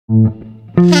Dr.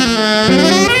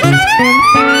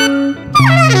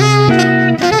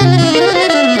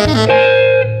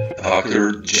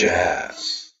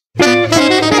 Jazz.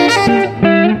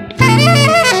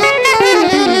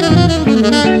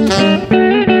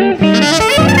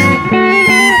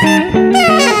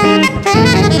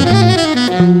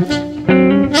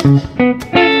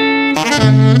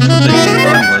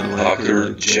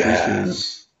 Dr.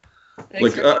 Jazz.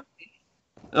 Like,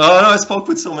 I spoke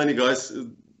with so many guys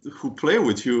who play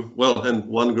with you, well, and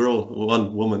one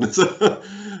woman, and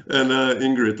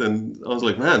Ingrid, and I was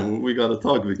like, man, we gotta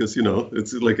talk, because, you know,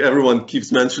 it's like everyone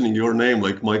keeps mentioning your name,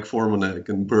 like Mike Formanek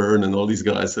and Berne and all these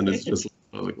guys, and it's just,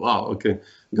 I was like, wow, okay,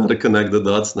 gotta connect the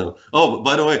dots now. Oh,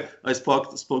 by the way, I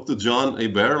spoke to John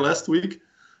Hebert last week,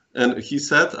 and he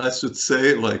said I should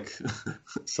say like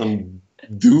some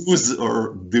doozy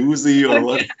or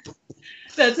what.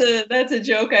 That's a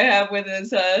joke I have with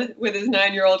his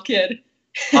 9-year-old kid.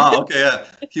 Okay, yeah.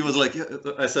 He was like,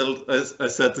 I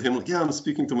said to him, like, yeah, I'm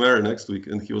speaking to Mary next week,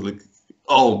 and he was like,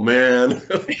 oh man.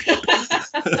 That's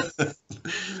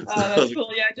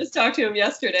cool. Yeah, I just talked to him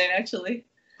yesterday, actually.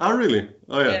 Oh really?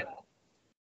 Oh yeah.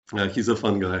 Yeah, he's a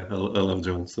fun guy. I love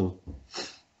John. So,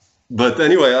 but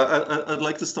anyway, I'd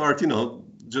like to start, you know,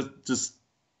 just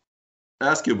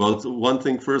ask you about one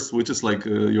thing first, which is like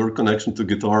your connection to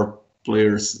guitar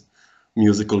players,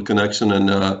 musical connection,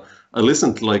 and I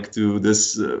listened like to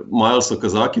this Miles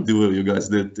Okazaki duo you guys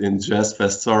did in Jazz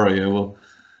Fest Sarajevo,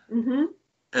 and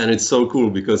it's so cool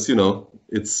because, you know,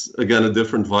 it's again a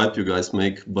different vibe you guys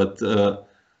make. But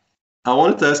I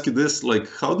wanted to ask you this: like,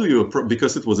 how do you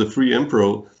because it was a free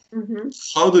impro?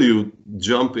 How do you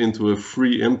jump into a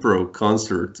free impro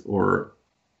concert or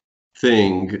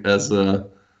thing as a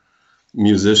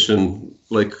musician?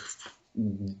 Like,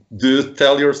 do you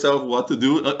tell yourself what to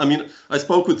do? I mean, I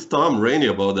spoke with Tom Rainey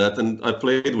about that, and I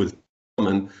played with Tom,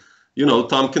 and, you know,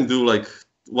 Tom can do like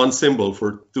one cymbal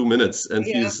for 2 minutes, and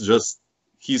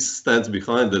he stands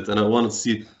behind it, and I want to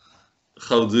see,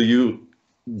 how do you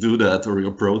do that, or you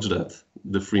approach that,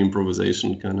 the free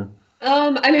improvisation kind of?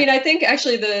 I mean, I think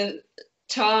actually the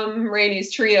Tom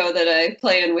Rainey's trio that I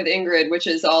play in with Ingrid, which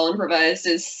is all improvised,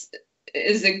 is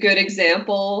a good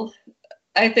example,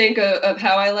 I think, of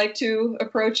how I like to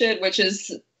approach it, which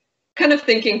is kind of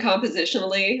thinking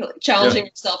compositionally, challenging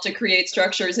yourself to create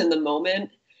structures in the moment.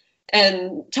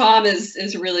 And Tom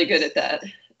is really good at that.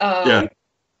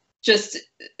 Just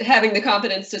having the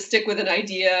confidence to stick with an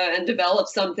idea and develop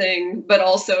something, but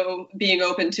also being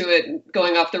open to it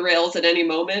going off the rails at any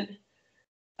moment.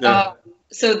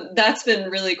 So that's been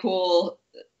really cool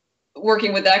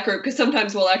working with that group, because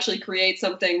sometimes we'll actually create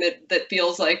something that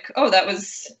feels like, oh,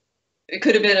 it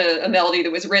could have been a melody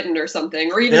that was written or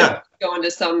something, or even go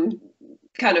into some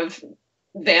kind of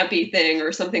vampy thing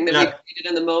or something that we created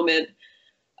in the moment.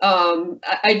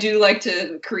 I do like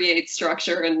to create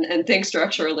structure and think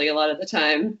structurally a lot of the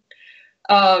time.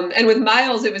 And with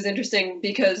Miles, it was interesting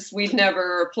because we'd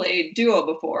never played duo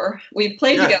before. We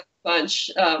played together a bunch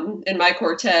in my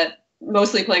quartet,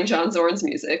 mostly playing John Zorn's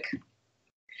music.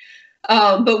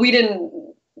 But we didn't,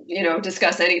 you know,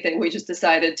 discuss anything. We just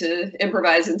decided to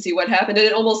improvise and see what happened. And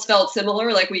it almost felt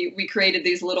similar. Like we created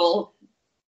these little,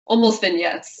 almost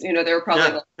vignettes, you know, they were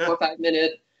probably like 4 or 5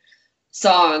 minute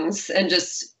songs. And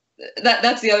just,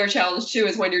 that's the other challenge too,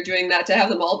 is when you're doing that, to have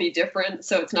them all be different.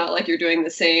 So it's not like you're doing the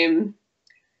same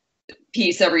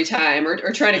piece every time,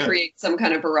 or trying to create some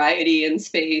kind of variety in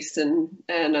space. And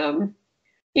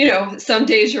you know, some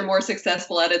days you're more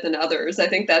successful at it than others. I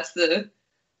think that's the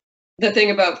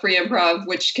thing about free improv,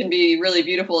 which can be really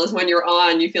beautiful, is when you're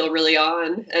on, you feel really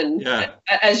on. And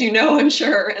as you know, I'm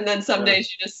sure. And then some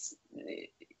days you just,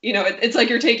 you know, it's like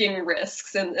you're taking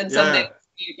risks, and some days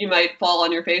you might fall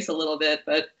on your face a little bit,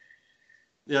 but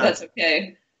that's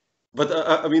okay. But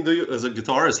I mean, do you, as a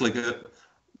guitarist, like,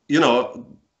 you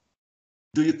know,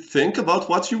 do you think about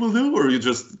what you will do, or you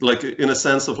just, like, in a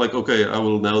sense of like, okay, I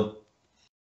will now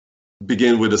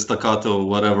begin with a staccato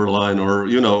whatever line, or,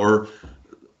 you know, or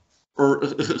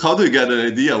how do you get an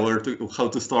idea how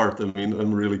to start? I mean,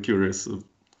 I'm really curious.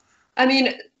 I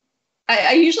mean,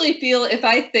 I usually feel, if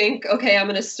I think, okay, I'm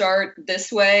going to start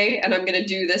this way and I'm going to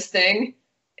do this thing,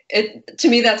 to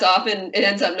me, that's often, it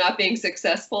ends up not being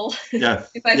successful.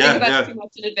 If I think about it too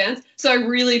much in advance. So I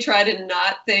really try to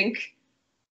not think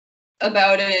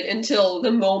about it until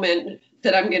the moment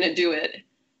that I'm going to do it.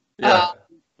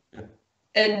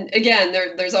 And again,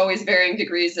 there's always varying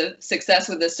degrees of success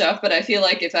with this stuff, but I feel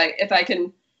like if I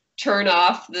can turn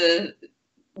off the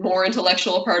more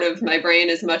intellectual part of my brain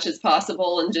as much as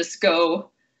possible and just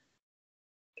go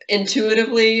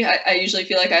intuitively, I usually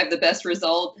feel like I have the best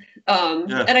result.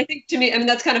 And I think to me, I mean,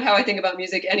 that's kind of how I think about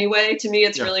music anyway. To me,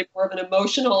 it's really more of an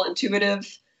emotional,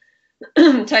 intuitive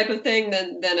type of thing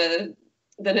than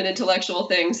an intellectual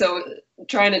thing. So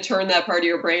trying to turn that part of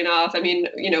your brain off. I mean,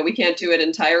 we can't do it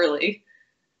entirely.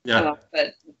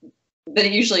 But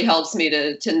it usually helps me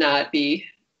to not be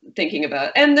thinking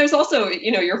about. And there's also,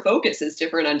 your focus is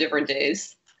different on different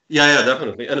days. Yeah,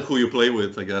 definitely. And who you play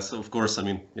with, I guess, of course. I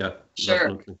mean, sure.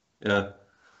 Definitely. Yeah.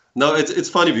 No, it's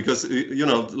funny because,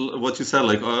 what you said,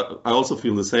 like, I also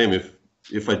feel the same.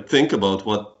 If I think about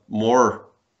what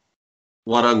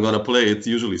I'm going to play, it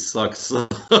usually sucks. So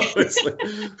it's like,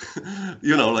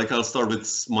 like I'll start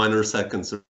with minor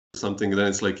seconds or something. Then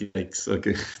it's like, yikes,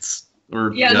 okay.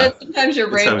 Then sometimes your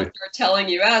brain will start telling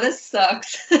you, this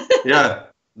sucks. Yeah,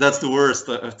 that's the worst.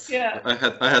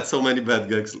 I had so many bad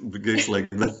gigs like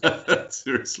that.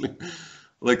 Seriously.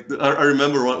 Like I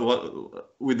remember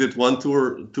what we did one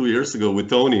tour 2 years ago with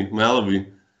Tony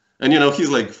Malaby, and he's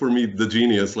like, for me, the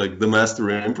genius, like the master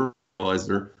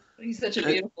improviser. He's such a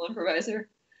beautiful improviser.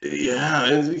 Yeah,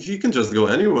 and he can just go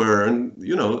anywhere, and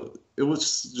it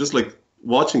was just like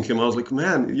watching him. I was like,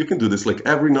 man, you can do this like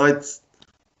every night,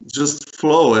 just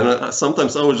flow. And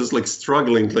sometimes I was just like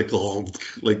struggling, like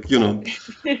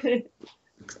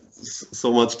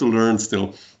so much to learn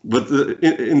still. But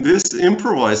in this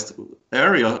improvised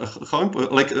area,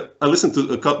 I listen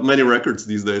to many records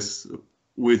these days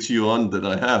with you on that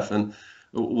I have, and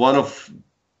one of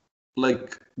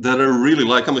that I really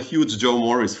like. I'm a huge Joe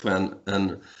Morris fan,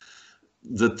 and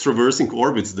the Traversing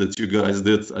Orbits that you guys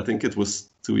did, I think it was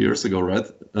 2 years ago, right?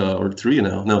 Or 3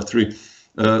 now? No, 3.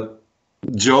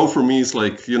 Joe for me is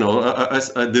like,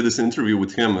 I did this interview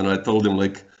with him, and I told him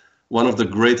like, one of the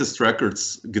greatest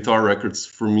guitar records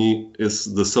for me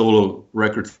is the solo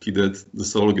record he did, the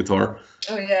solo guitar.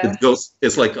 Oh yeah.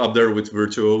 It's like up there with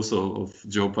Virtuoso of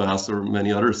Joe Pass or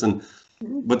many others.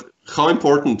 But how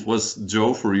important was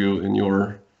Joe for you in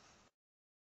your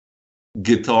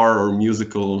guitar or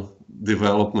musical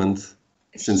development?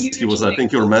 Since he was, I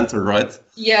think, your mentor, right?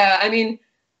 Yeah, I mean,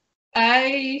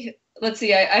 let's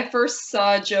see, I first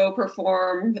saw Joe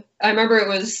perform. I remember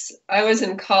I was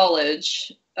in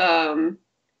college. And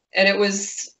it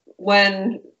was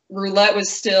when Roulette was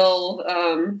still,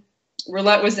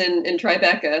 Roulette was in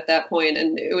Tribeca at that point,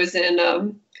 and it was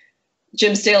in,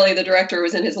 Jim Staley, the director,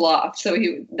 was in his loft. So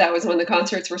that was when the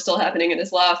concerts were still happening in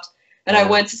his loft. And I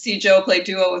went to see Joe play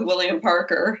duo with William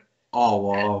Parker. Oh,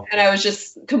 wow. And I was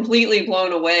just completely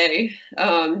blown away.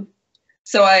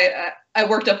 So I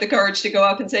worked up the courage to go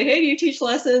up and say, hey, do you teach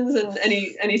lessons? And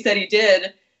he said he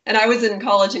did. And I was in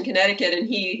college in Connecticut, and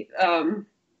he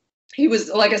was,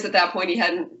 like I guess at that point he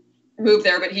hadn't moved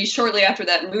there, but he shortly after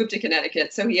that moved to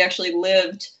Connecticut. So he actually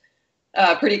lived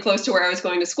pretty close to where I was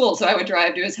going to school. So I would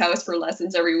drive to his house for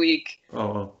lessons every week.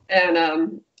 Oh.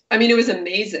 And I mean, it was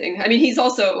amazing. I mean, he's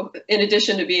also, in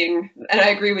addition to being, and I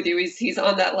agree with you, he's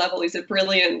on that level. He's a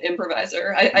brilliant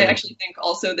improviser. I actually think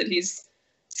also that he's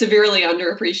severely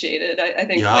underappreciated. I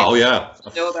think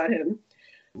know about him.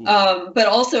 But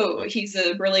also he's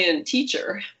a brilliant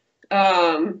teacher.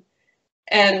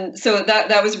 And so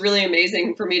that was really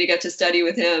amazing for me to get to study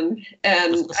with him.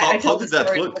 And I tell the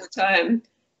story all the time.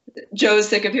 Joe's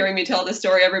sick of hearing me tell the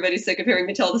story. Everybody's sick of hearing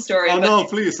me tell the story. Oh, no,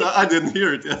 please. I didn't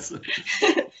hear it. Yes.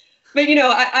 But,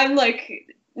 I'm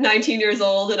like 19 years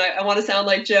old, and I want to sound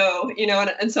like Joe,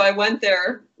 and so I went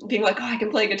there being like, I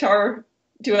can play guitar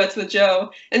duets with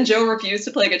Joe. And Joe refused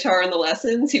to play guitar in the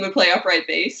lessons. He would play upright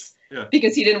bass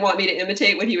because he didn't want me to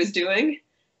imitate what he was doing.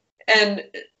 And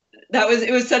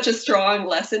it was such a strong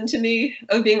lesson to me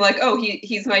of being like, oh,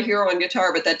 he's my hero on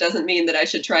guitar, but that doesn't mean that I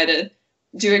should try to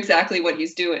do exactly what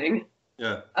he's doing.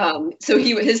 Yeah. So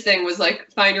his thing was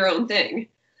like, find your own thing.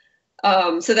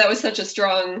 So that was such a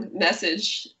strong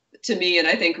message to me, and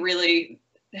I think really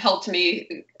helped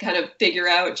me kind of figure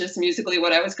out just musically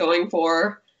what I was going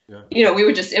for. Yeah. We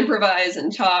would just improvise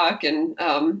and talk, and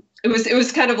it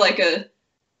was kind of like a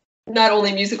not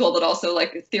only musical but also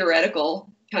like theoretical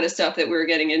kind of stuff that we were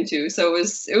getting into. So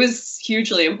it was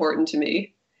hugely important to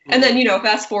me. And then,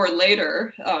 fast forward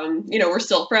later, we're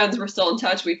still friends, we're still in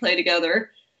touch, we play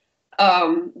together.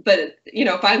 But,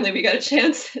 finally we got a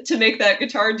chance to make that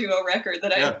guitar duo record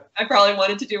that I probably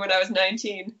wanted to do when I was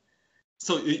 19.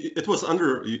 So it was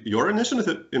under your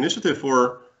initiative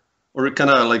or kind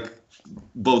of like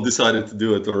both decided to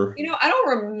do it, or? I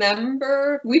don't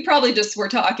remember. We probably just were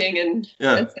talking and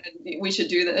said we should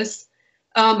do this.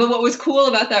 But what was cool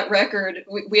about that record,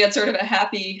 we had sort of a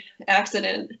happy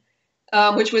accident,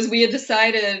 which was we had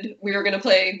decided we were going to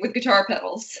play with guitar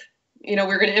pedals. We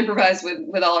were going to improvise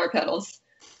with all our pedals.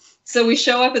 So we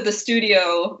show up at the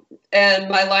studio, and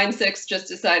my line 6 just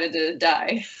decided to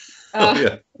die.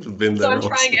 Yeah, I've been So there I'm also.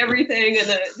 trying everything, and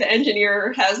the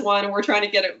engineer has one, and we're trying to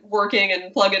get it working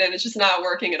and plug it in. It's just not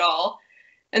working at all.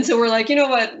 And so we're like, you know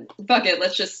what? Fuck it.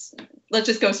 Let's just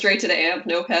go straight to the amp,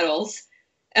 no pedals.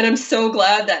 And I'm so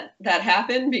glad that that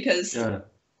happened, because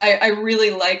I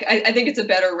really like. I think it's a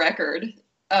better record.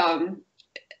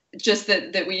 Just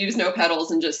that we use no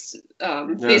pedals and just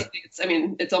basically,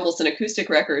 it's almost an acoustic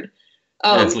record.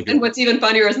 And what's even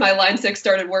funnier is my line 6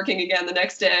 started working again the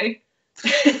next day.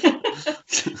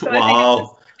 So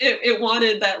Wow. It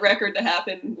wanted that record to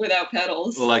happen without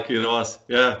pedals. Like it was,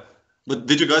 yeah. But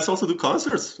did you guys also do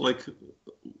concerts, like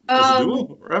as a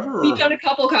duo, or ever? Or? We've done a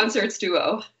couple concerts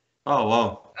duo. Oh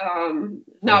wow.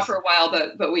 Not for a while,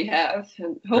 but we have,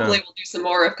 and hopefully we'll do some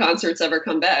more if concerts ever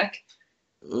come back.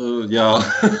 Yeah,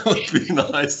 would be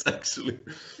nice actually.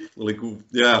 Like,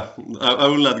 yeah, I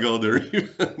will not go there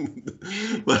even.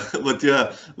 but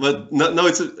yeah, but no,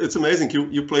 it's amazing.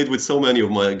 You played with so many of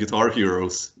my guitar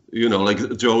heroes. You know,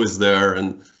 like Joe is there,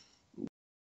 and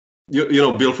you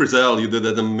know Bill Frisell. You did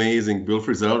that amazing Bill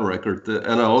Frisell record,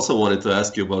 and I also wanted to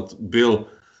ask you about Bill.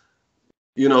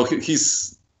 You know,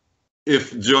 he's.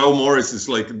 If Joe Morris is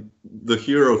like the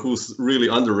hero who's really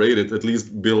underrated, at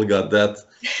least Bill got that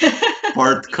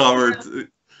part covered.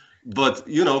 But,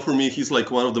 you know, for me, he's like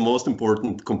one of the most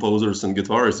important composers and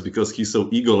guitarists because he's so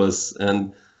egoless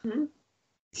and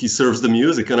he serves the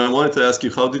music. And I wanted to ask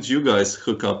you, how did you guys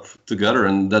hook up together?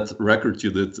 And that record you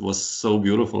did was so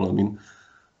beautiful. I mean,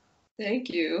 thank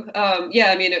you. Yeah,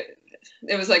 I mean,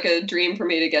 it was like a dream for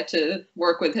me to get to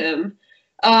work with him.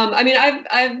 I mean,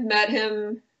 I've met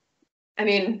him. I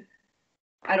mean,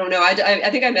 I don't know. I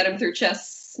think I met him through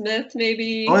Chess Smith,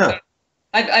 maybe. Oh yeah.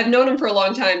 I've known him for a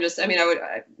long time.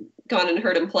 I've gone and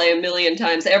heard him play a million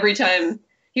times. Every time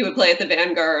he would play at the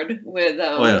Vanguard with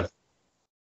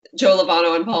Joe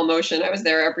Lovano and Paul Motion, I was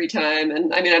there every time.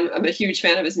 And I mean, I'm a huge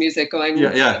fan of his music.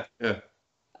 Yeah.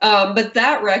 But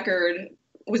that record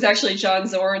was actually John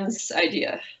Zorn's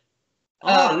idea.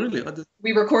 Oh, really?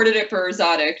 We recorded it for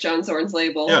Zodic, John Zorn's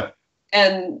label. Yeah.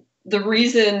 And the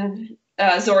reason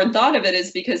Zorn thought of it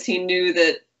is because he knew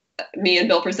that me and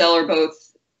Bill Frisell are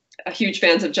both huge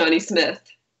fans of Johnny Smith.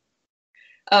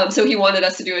 So he wanted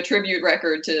us to do a tribute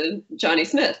record to Johnny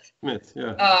Smith.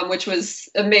 Which was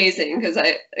amazing because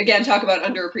again, talk about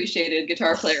underappreciated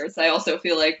guitar players. I also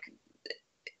feel like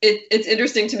it's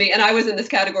interesting to me, and I was in this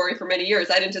category for many years.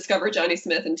 I didn't discover Johnny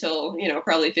Smith until,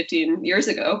 probably 15 years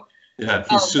ago. Yeah,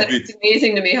 but it's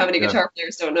amazing to me how many guitar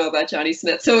players don't know about Johnny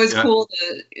Smith. So it was cool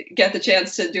to get the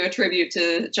chance to do a tribute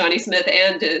to Johnny Smith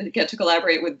and to get to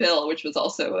collaborate with Bill, which was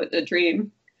also a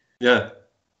dream. Yeah,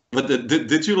 but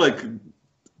did you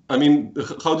I mean,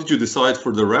 how did you decide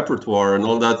for the repertoire and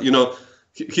all that? You know,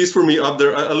 he's for me up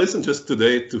there. I listened just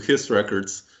today to his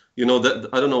records. You know, that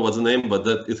I don't know what's the name, but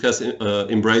that it has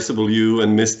Embraceable You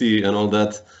and Misty and all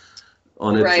that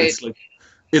on it. Right.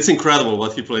 It's incredible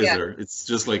what he plays there. It's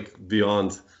just like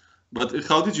beyond. But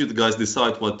how did you guys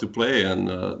decide what to play and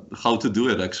how to do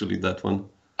it, actually, that one?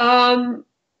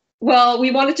 Well,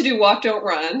 we wanted to do Walk, Don't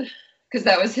Run because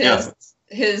that was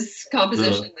his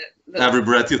composition. Every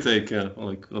Breath You Take,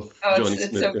 like of Johnny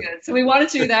Smith. It's so good. So we wanted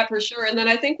to do that for sure. And then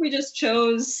I think we just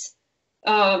chose,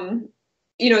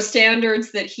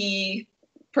 standards that he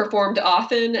performed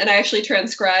often, and I actually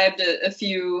transcribed a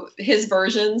few his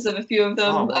versions of a few of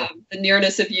them. The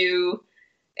Nearness of You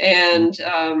and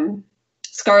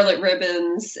Scarlet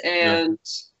Ribbons and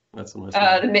that's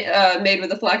nice Made with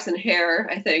the Flaxen Hair,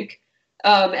 I think.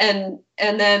 And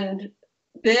then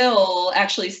Bill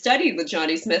actually studied with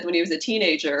Johnny Smith when he was a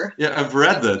teenager. Yeah, I've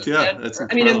read that. Yeah, that's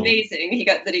incredible. Amazing. He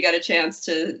got a chance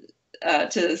to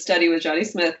study with Johnny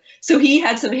Smith. So he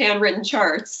had some handwritten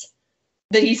charts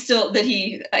that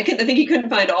I think he couldn't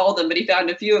find all of them, but he found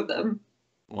a few of them.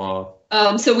 Wow.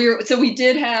 So we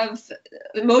did have,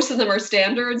 most of them are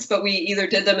standards, but we either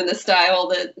did them in the style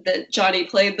that Johnny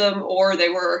played them, or they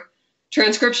were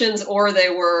transcriptions, or they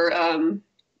were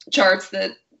charts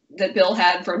that Bill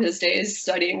had from his days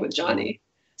studying with Johnny.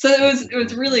 So it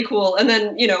was really cool. And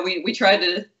then, we tried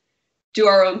to do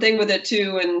our own thing with it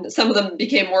too. And some of them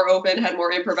became more open, had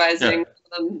more improvising.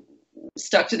 Some of them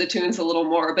stuck to the tunes a little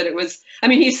more, but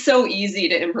he's so easy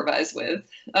to improvise with.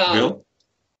 Bill?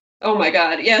 Oh my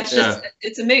God. Yeah.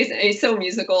 It's amazing. He's so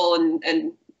musical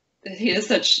and he has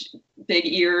such big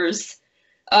ears.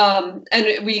 And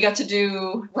we got to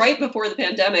do right before the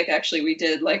pandemic, actually, we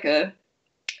did like a,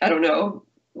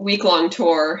 week-long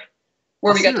tour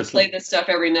where we got to play this stuff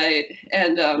every night.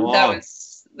 And that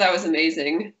was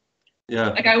amazing. Yeah.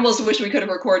 Like I almost wish we could have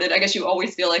recorded. I guess you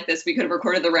always feel like this. We could have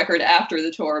recorded the record after the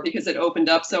tour because it opened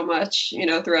up so much,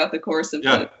 throughout the course of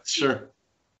sure.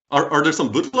 Are there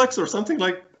some bootlegs or something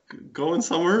like? going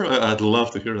somewhere? I'd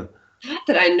love to hear that. Not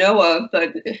that I know of,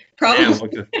 but probably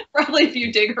Okay. probably if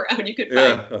you dig around, you could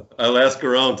find. Yeah, I'll ask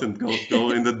around and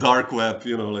go in the dark web,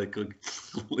 you know, like.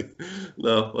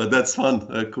 No, but that's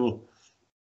fun. Cool.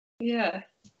 Yeah.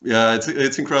 Yeah,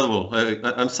 it's incredible.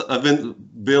 I've been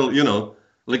Bill, you know,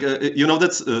 like you know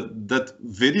that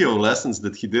video lessons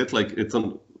that he did, like it's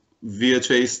on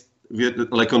VHS,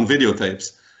 like on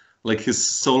videotapes, like his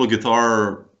solo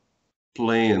guitar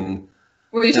playing.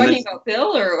 Were you talking about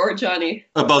Bill or Johnny?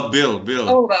 About Bill.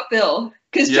 Oh, about Bill,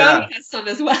 because Johnny has some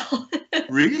as well.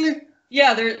 Really?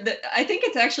 Yeah, I think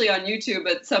it's actually on YouTube,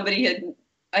 but somebody had,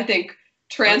 I think,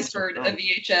 transferred a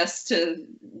VHS to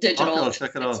digital. Okay, I'll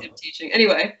check it out. Teaching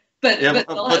anyway, but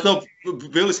no,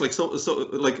 Bill is like so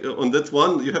like on that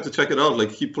one you have to check it out.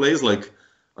 Like he plays like,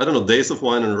 I don't know, Days of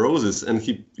Wine and Roses, and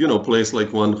he plays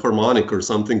like one harmonic or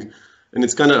something, and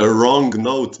it's kind of a wrong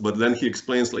note, but then he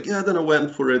explains like, yeah, then I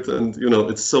went for it, and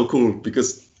it's so cool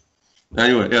because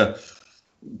anyway, yeah.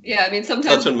 Yeah, I mean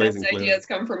sometimes the best ideas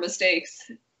come from mistakes,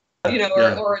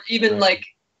 or even like.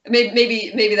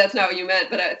 Maybe that's not what you meant,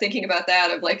 but thinking about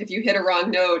that of like if you hit a wrong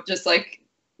note, just like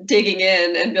digging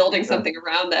in and building something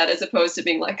around that as opposed to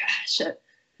being like, shit.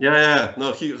 Yeah.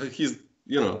 No, he's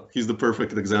the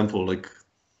perfect example. Like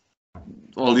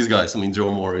all these guys, I mean,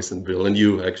 Joe Morris and Bill and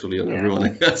you actually and everyone, I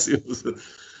guess.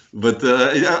 But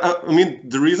I mean,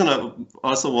 the reason I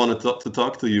also wanted to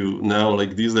talk to you now,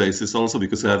 like these days, is also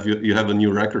because you have a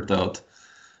new record out.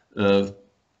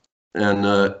 And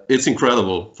it's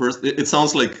incredible. First, it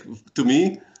sounds like, to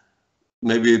me,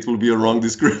 maybe it will be a wrong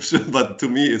description, but to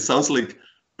me, it sounds like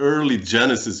early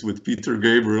Genesis with Peter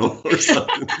Gabriel or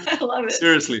something. I love it.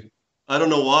 Seriously. I don't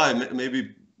know why.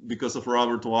 Maybe because of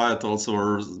Robert Wyatt also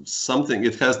or something.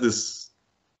 It has this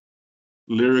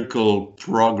lyrical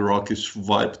prog rockish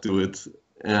vibe to it.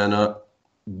 And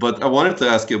but I wanted to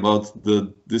ask you about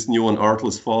this new one,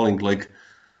 Artlessly Falling. Like,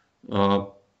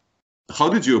 how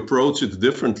did you approach it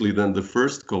differently than the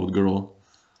first Code Girl?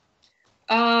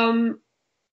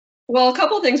 Well, a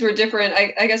couple of things were different.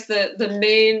 I guess the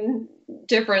main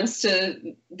difference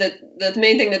the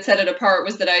main thing that set it apart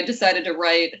was that I decided to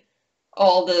write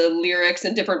all the lyrics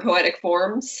in different poetic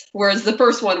forms, whereas the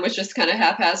first one was just kind of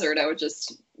haphazard. I would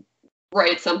just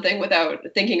write something without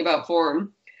thinking about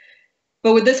form.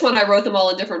 But with this one, I wrote them all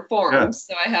in different forms.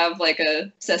 Yeah. So I have like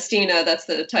a sestina, that's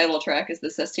the title track, is the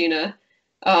sestina.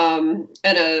 And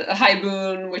a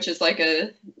haibun, which is like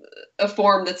a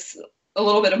form that's a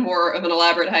little bit more of an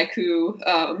elaborate haiku.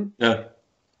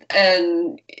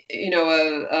 And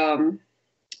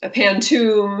a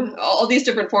pantoum, all these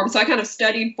different forms. So I kind of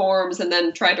studied forms and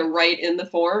then tried to write in the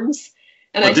forms.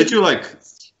 And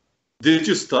did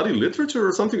you study literature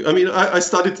or something? I mean, I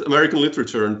studied American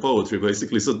literature and poetry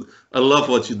basically. So I love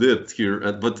what you did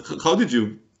here. But how did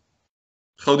you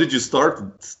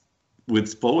start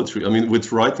with poetry? I mean,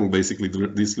 with writing basically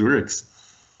these lyrics.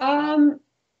 I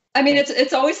mean,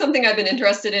 it's always something I've been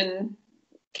interested in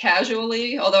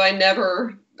casually, although I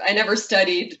never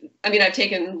studied. I mean, I've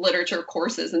taken literature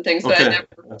courses and things, but I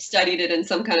never studied it in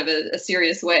some kind of a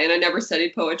serious way, and I never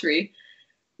studied poetry.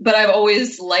 But I've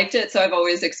always liked it, so I've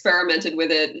always experimented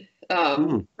with it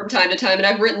from time to time, and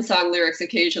I've written song lyrics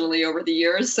occasionally over the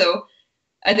years. So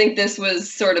I think this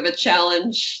was sort of a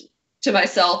challenge to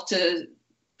myself to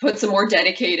put some more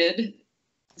dedicated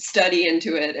study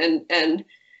into it, and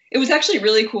it was actually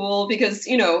really cool because,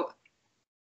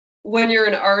 when you're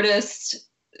an artist,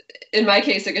 in my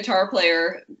case, a guitar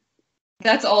player,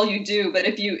 that's all you do. But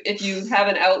if you have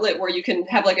an outlet where you can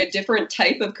have like a different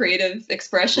type of creative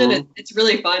expression, it's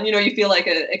really fun. You feel like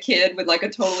a kid with like a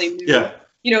totally new,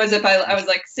 as if I was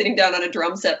like sitting down on a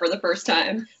drum set for the first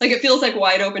time. Like it feels like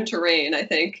wide open terrain, I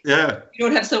think. Yeah. You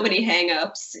don't have so many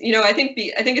hang-ups. I think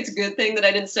it's a good thing that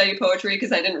I didn't study poetry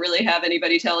because I didn't really have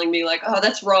anybody telling me like, oh,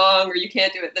 that's wrong, or you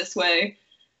can't do it this way.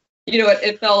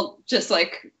 It felt just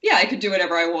like, yeah, I could do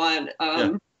whatever I want.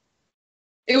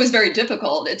 It was very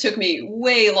difficult. It took me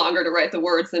way longer to write the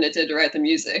words than it did to write the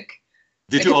music.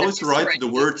 Did you always write the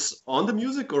words on the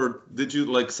music, or did you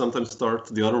like sometimes start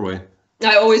the other way?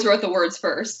 I always wrote the words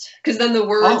first, because then the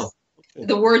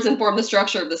words inform the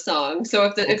structure of the song. So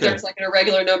if there's like an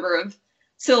irregular number of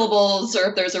syllables, or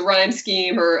if there's a rhyme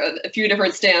scheme or a few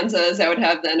different stanzas, I would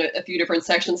have then a few different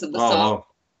sections of the song. Wow.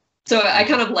 So I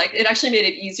kind of like, it actually made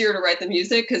it easier to write the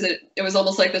music because it was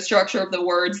almost like the structure of the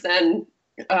words then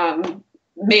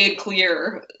made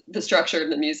clear the structure of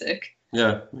the music.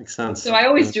 Yeah, makes sense. So I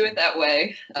always do it that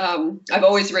way. I've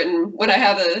always written, when I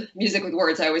have a music with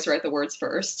words, I always write the words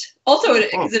first. Also,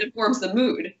 because it informs the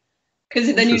mood,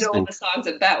 because then you know what the song's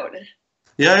about.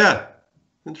 Yeah.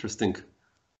 Interesting.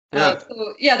 Yeah.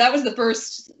 So that was the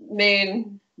first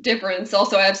main difference.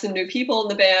 Also, I have some new people in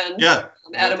the band. Yeah.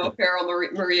 Adam O'Farrell,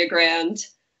 Maria Grand,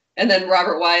 and then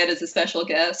Robert Wyatt is a special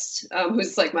guest,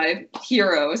 who's like my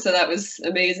hero. So that was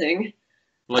amazing.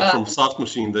 Like from Soft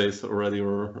Machine days already,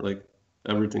 or like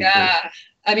everything. Yeah,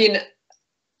 I mean,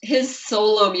 his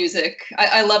solo music.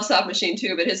 I love Soft Machine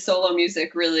too, but his solo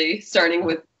music, really, starting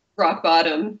with Rock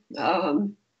Bottom,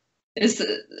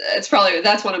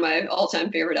 that's one of my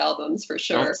all-time favorite albums for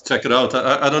sure. Let's check it out.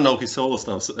 I don't know his solo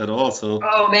stuff at all, so.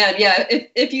 Oh man, yeah.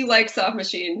 If you like Soft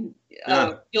Machine,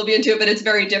 you'll be into it. But it's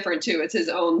very different too. It's his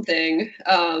own thing.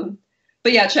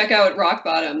 But yeah, check out Rock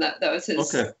Bottom. That was his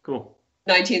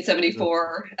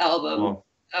 1974 album. Wow.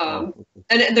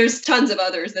 And there's tons of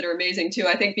others that are amazing too.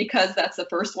 I think because that's the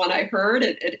first one I heard,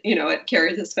 it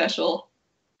carries a special.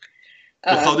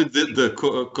 How did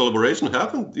the collaboration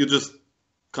happen? You just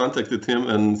contacted him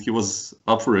and he was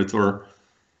up for it, or?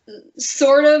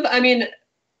 Sort of. I mean,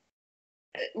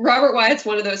 Robert Wyatt's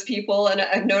one of those people, and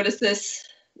I've noticed this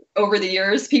over the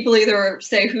years. People either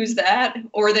say, "Who's that?"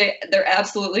 or they're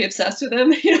absolutely obsessed with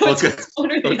him.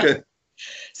 Okay.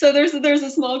 So there's a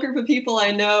small group of people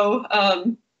I know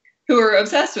who are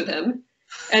obsessed with him,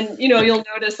 and you'll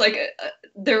notice like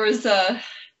there was a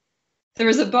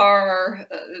bar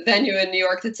venue in New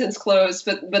York that's since closed,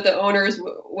 but the owners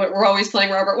were always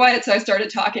playing Robert Wyatt, so I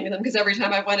started talking to them because every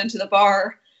time I went into the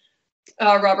bar,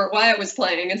 Robert Wyatt was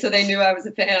playing, and so they knew I was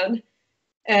a fan.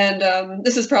 And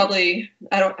this is probably,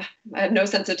 I have no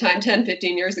sense of time, 10,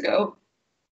 15 years ago.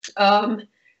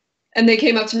 And they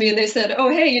came up to me and they said, "Oh,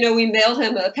 hey, we mail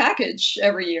him a package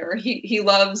every year. He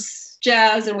loves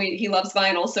jazz and he loves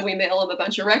vinyl, so we mail him a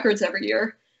bunch of records every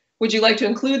year. Would you like to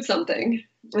include something?"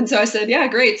 And so I said, "Yeah,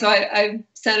 great." So I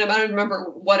sent him, I don't remember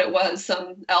what it was,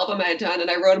 some album I had done, and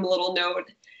I wrote him a little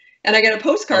note. And I got a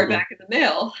postcard back in the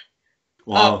mail.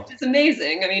 Wow. Which is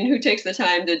amazing. I mean, who takes the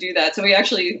time to do that? So he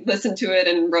actually listened to it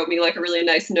and wrote me like a really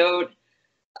nice note.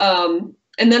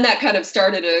 And then that kind of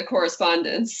started a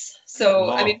correspondence. So,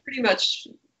 wow. I mean, pretty much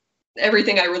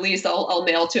everything I release, I'll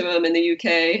mail to him in the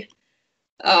UK.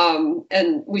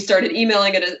 And we started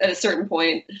emailing at a certain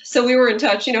point. So we were in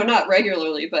touch, not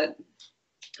regularly, but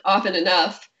often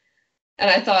enough.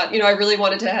 And I thought, I really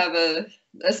wanted to have a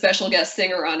special guest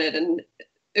singer on it. And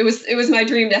it was my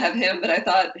dream to have him, but I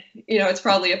thought, it's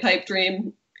probably a pipe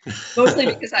dream, mostly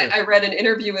because I read an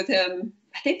interview with him.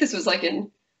 I think this was like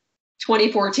in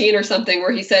 2014 or something,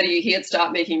 where he said he had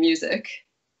stopped making music.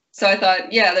 So I thought,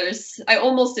 I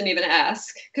almost didn't even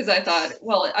ask, because I thought,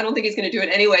 well, I don't think he's going to do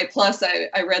it anyway. Plus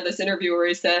I read this interview where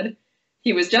he said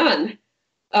he was done.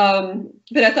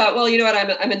 But I thought, well, you know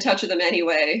what, I'm in touch with him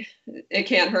anyway. It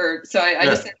can't hurt. So I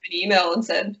just sent him an email and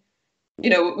said,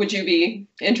 would you be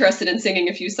interested in singing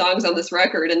a few songs on this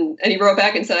record? And he wrote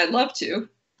back and said, "I'd love to."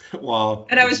 Wow.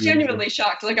 And I was genuinely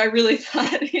shocked. Like, I really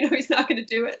thought, he's not going to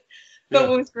do it. But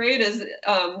what was great is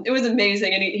it was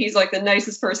amazing. And he's like the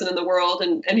nicest person in the world,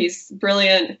 and he's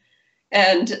brilliant.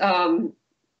 And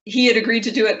he had agreed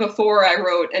to do it before I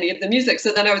wrote any of the music.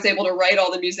 So then I was able to write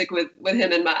all the music with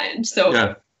him in mind.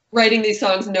 So writing these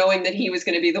songs, knowing that he was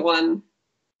going to be the one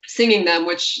singing them,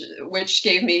 which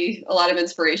gave me a lot of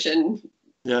inspiration.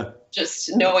 Yeah.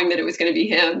 Just knowing that it was going to be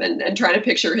him and trying to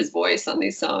picture his voice on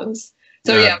these songs.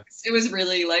 So it was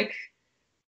really like,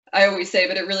 I always say,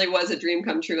 but it really was a dream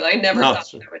come true. I never thought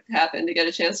that would happen, to get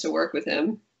a chance to work with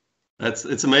him.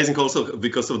 It's amazing also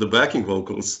because of the backing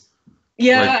vocals.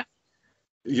 Yeah. Like,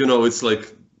 it's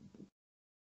like,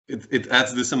 it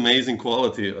adds this amazing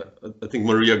quality. I think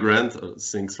Maria Grant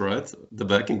sings, right? The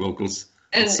backing vocals.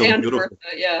 And so beautiful. Bertha,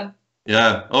 yeah.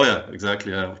 Yeah. Oh yeah,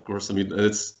 exactly. Yeah, of course. I mean,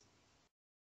 it's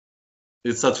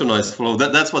such a nice flow.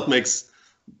 That's what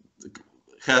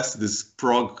has this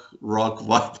prog rock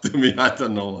vibe to me. I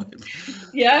don't know why.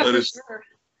 Yeah, for sure.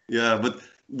 Yeah,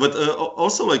 but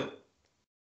also, like,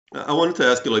 I wanted to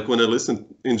ask you, like, when I listen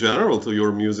in general to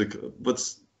your music, but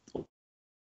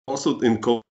also in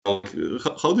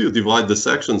how do you divide the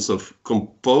sections of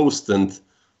composed and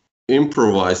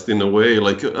improvised in a way?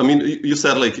 Like, I mean, you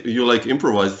said like you like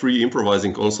free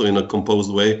improvising also in a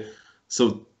composed way.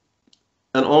 So,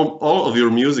 and all of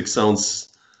your music sounds,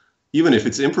 even if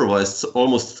it's improvised,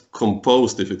 almost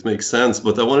composed, if it makes sense.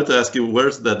 But I wanted to ask you,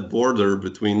 where's that border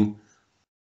between,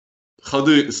 how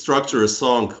do you structure a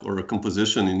song or a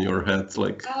composition in your head?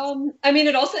 Like, I mean,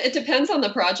 it depends on the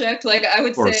project. Like, I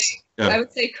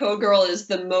would say Code Girl is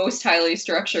the most highly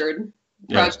structured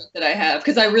project that I have,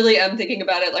 because I really am thinking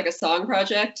about it like a song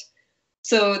project.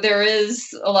 So there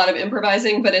is a lot of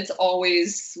improvising, but it's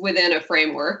always within a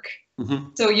framework. Mm-hmm.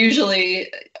 So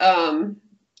usually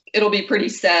it'll be pretty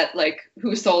set, like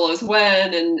who solos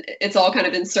when, and it's all kind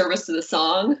of in service to the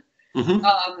song. And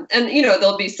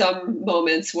there'll be some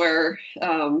moments where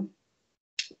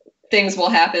things will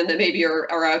happen that maybe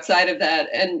are outside of that,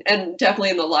 and definitely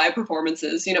in the live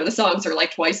performances, the songs are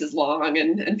like twice as long,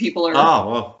 and people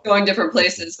are going different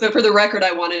places. But for the record,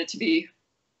 I wanted it to be,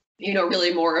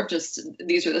 really more of just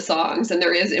these are the songs, and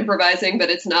there is improvising, but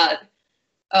it's not.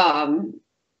 I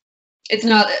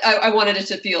wanted it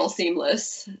to feel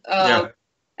seamless.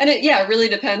 And it really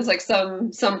depends. Like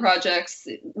some projects,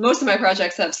 most of my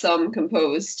projects have some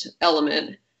composed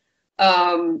element.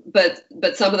 But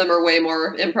some of them are way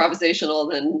more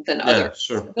improvisational than others.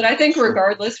 Sure. But I think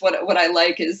regardless, what I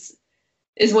like is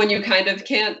when you kind of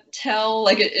can't tell,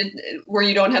 like where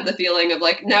you don't have the feeling of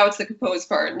like, now it's the composed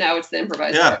part, now it's the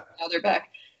improvised part, now they're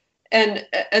back.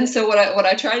 And so what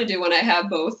I try to do when I have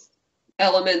both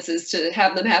elements is to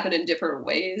have them happen in different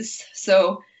ways.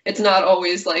 So it's not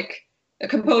always like a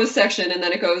composed section and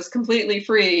then it goes completely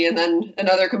free and then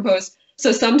another composed.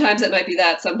 So sometimes it might be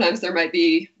that, sometimes there might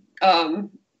be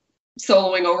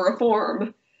soloing over a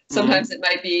form. Sometimes it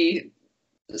might be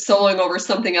soloing over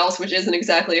something else which isn't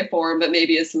exactly a form, but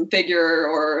maybe is some figure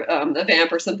or a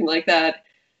vamp or something like that.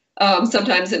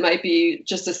 Sometimes it might be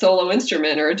just a solo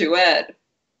instrument or a duet,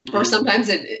 or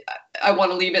sometimes I want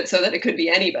to leave it so that it could be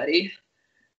anybody,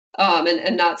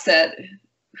 and not set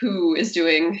who is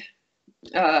doing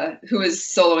who is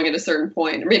soloing at a certain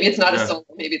point. Or maybe it's not a solo,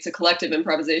 maybe it's a collective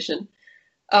improvisation.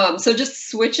 So just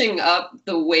switching up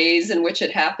the ways in which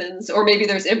it happens, or maybe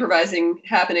there's improvising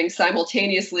happening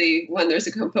simultaneously when there's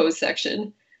a composed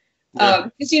section.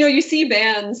 Because you see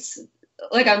bands,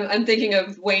 like I'm thinking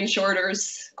of Wayne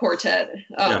Shorter's quartet,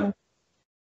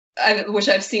 which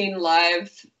I've seen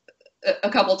live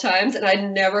a couple times, and I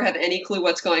never have any clue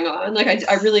what's going on. Like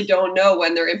I really don't know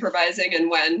when they're improvising and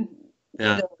when.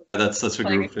 Yeah, that's such a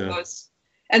group.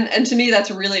 And to me,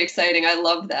 that's really exciting. I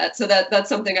love that. So that's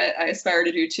something I aspire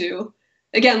to do too.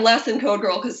 Again, less in Code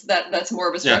Girl because that's more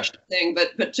of a structured thing,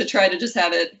 but to try to just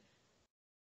have it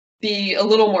be a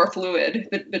little more fluid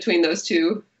between those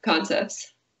two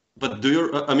concepts. But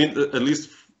at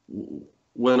least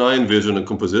when I envision a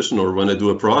composition or when I do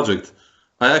a project,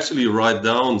 I actually write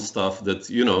down stuff that,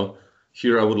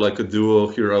 here I would like a duo,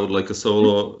 here I would like a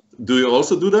solo. Do you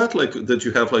also do that? Like that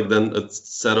you have like then a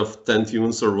set of 10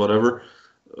 tunes or whatever?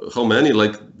 How many,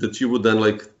 like, that you would then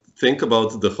like think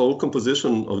about the whole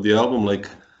composition of the album? Like,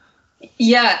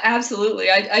 yeah,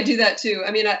 absolutely. I do that too.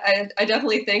 I mean, I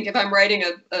definitely think if I'm writing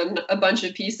a bunch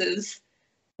of pieces,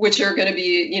 which are going to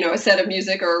be, a set of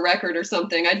music or a record or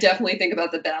something, I definitely think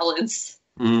about the balance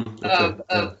of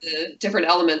the different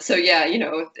elements. So yeah,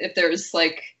 if there's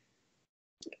like,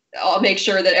 I'll make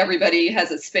sure that everybody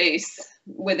has a space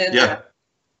within that.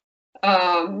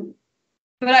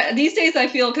 But these days I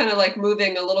feel kind of like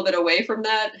moving a little bit away from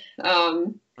that,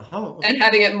 and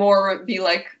having it more be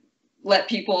like, let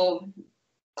people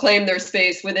claim their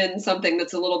space within something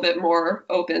that's a little bit more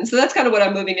open. So that's kind of what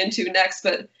I'm moving into next.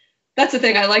 But that's the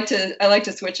thing. I like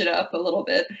to switch it up a little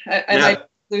bit. I might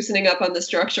be loosening up on the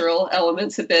structural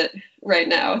elements a bit right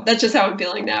now. That's just how I'm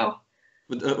feeling now.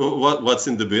 But what's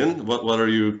in the bin? What are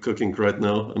you cooking right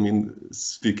now? I mean,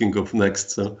 speaking of next,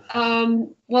 so.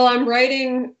 Well, I'm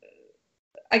writing.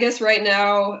 I guess right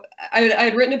now, I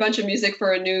had written a bunch of music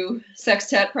for a new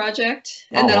sextet project,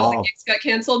 and then all the gigs got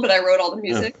canceled, but I wrote all the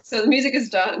music. So the music is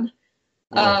done.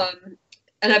 And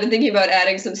I've been thinking about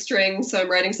adding some strings, so I'm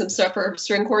writing some stuff for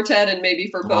string quartet and maybe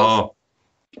for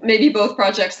both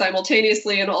projects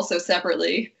simultaneously and also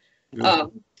separately.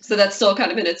 So that's still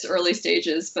kind of in its early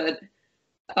stages, but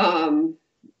I've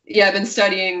been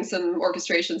studying some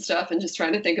orchestration stuff and just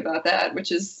trying to think about that, which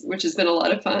has been a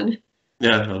lot of fun.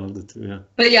 Yeah, I love it too, yeah.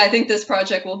 But yeah, I think this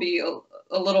project will be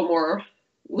a little more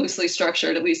loosely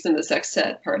structured, at least in the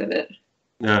sextet part of it.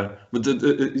 Yeah, but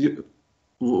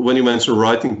when you mention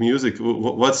writing music,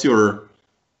 what's your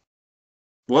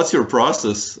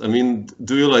process? I mean,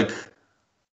 do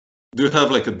you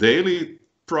have like a daily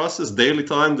process, daily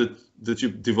time that you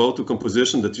devote to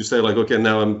composition, that you say like, okay,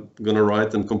 now I'm gonna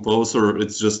write and compose, or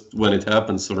it's just when it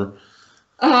happens, or?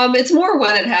 It's more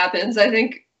when it happens. I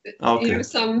think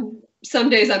some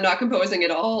days I'm not composing at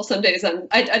all. Some days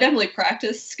I definitely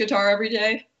practice guitar every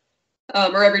day,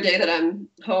 or every day that I'm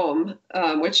home,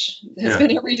 which has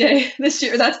been every day this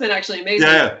year. That's been actually amazing.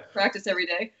 Practice every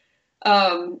day.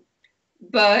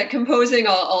 But composing,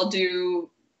 I'll do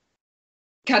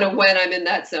kind of when I'm in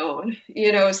that zone,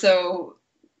 so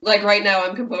like right now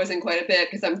I'm composing quite a bit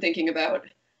because I'm thinking about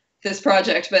this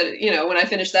project, but when I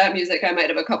finish that music, I might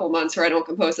have a couple months where I don't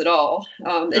compose at all.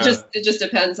 It just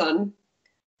depends on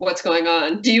what's going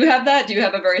on. Do you have that? Do you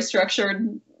have a very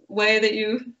structured way that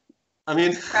you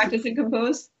practice and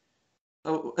compose?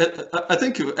 I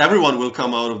think everyone will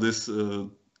come out of this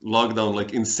lockdown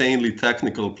like insanely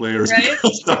technical players. Right?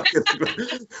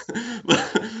 But,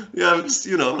 yeah, I'm just,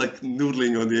 like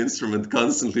noodling on the instrument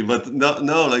constantly. But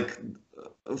no, like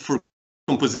for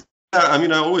composition, I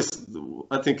mean,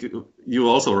 I think you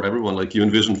also, or everyone, like you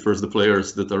envision first the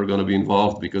players that are going to be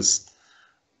involved because.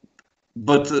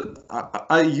 But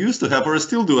I used to have, or I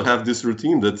still do have this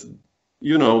routine that,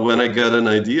 when I get an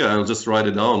idea, I'll just write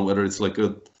it down, whether it's like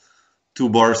a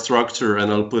 2-bar structure,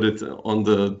 and I'll put it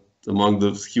among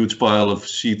the huge pile of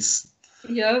sheets.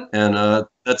 Yep. And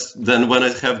that's then when I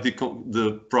have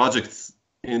the project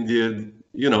in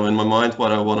in my mind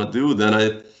what I want to do, then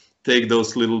I take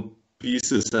those little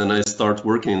pieces and I start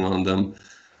working on them.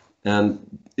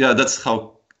 And yeah, that's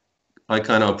how I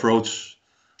kind of approach.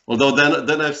 Although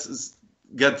then I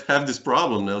have this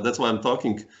problem now. That's why I'm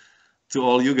talking to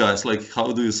all you guys. Like,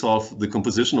 how do you solve the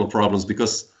compositional problems?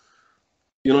 Because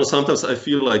sometimes I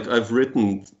feel like I've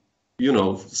written,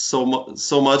 so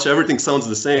much. Everything sounds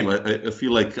the same. I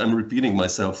feel like I'm repeating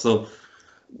myself. So,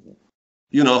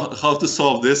 how to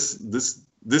solve this?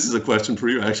 This is a question for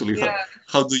you, actually. Yeah.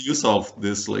 How do you solve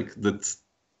this? Like that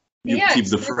you keep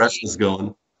the freshness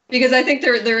going? Because I think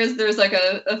there's like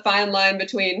a fine line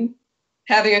between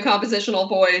having a compositional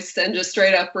voice and just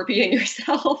straight up repeating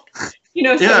yourself. So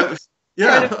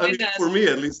yeah. I mean, for me,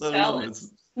 at least, I don't know.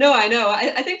 No, I know.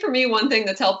 I think for me, one thing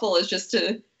that's helpful is just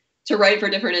to write for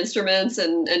different instruments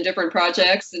and different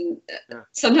projects. And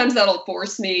sometimes that'll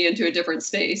force me into a different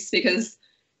space because,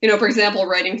 for example,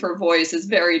 writing for voice is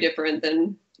very different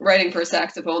than writing for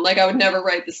saxophone. Like I would never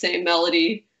write the same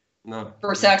melody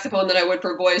for saxophone that I would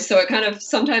for voice. So it kind of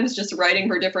sometimes just writing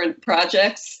for different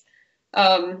projects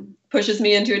pushes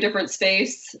me into a different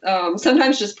space.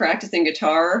 Sometimes just practicing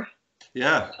guitar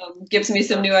gives me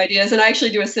some new ideas. And I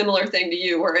actually do a similar thing to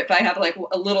you, where if I have like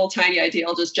a little tiny idea,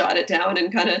 I'll just jot it down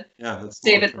and kind of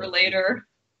save it for later.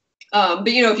 But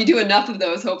if you do enough of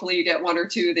those, hopefully you get one or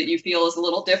two that you feel is a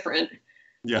little different.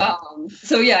 Yeah.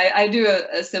 So yeah, I do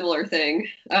a similar thing.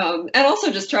 And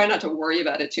also just try not to worry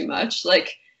about it too much.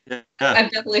 Like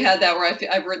I've definitely had that where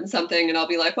I've written something and I'll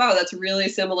be like, wow, that's really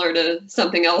similar to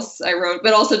something else I wrote,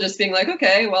 but also just being like,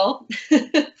 okay, well.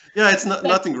 Yeah, it's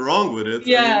nothing wrong with it.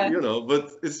 Yeah. I mean,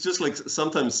 but it's just like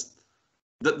sometimes,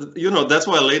 that's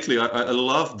why lately I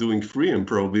love doing free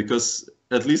improv, because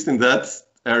at least in that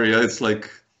area, it's like,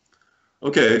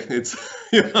 okay, it's,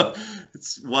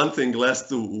 it's one thing less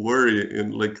to worry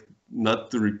in, like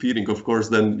not to repeating. Of course,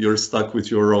 then you're stuck with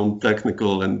your own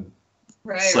technical and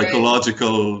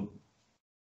psychological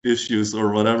issues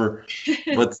or whatever.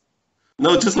 But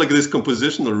no, just like this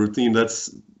compositional routine,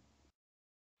 that's,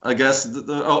 I guess,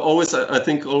 I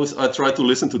think I try to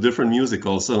listen to different music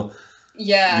also.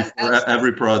 Yeah. Before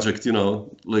every project,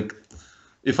 like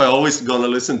if I always gonna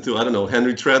listen to, I don't know,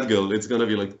 Henry Threadgill, it's gonna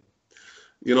be like,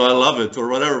 I love it or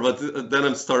whatever, but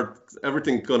then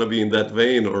everything gonna be in that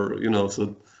vein or,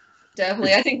 so.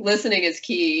 Definitely. I think listening is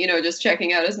key, just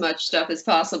checking out as much stuff as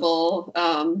possible.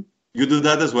 You do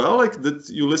that as well? Like that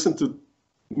you listen to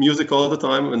music all the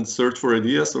time and search for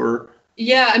ideas, or?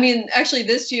 Yeah, I mean, actually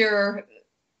this year,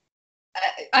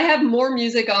 I have more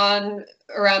music on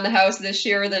around the house this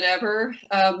year than ever.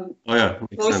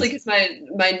 Mostly because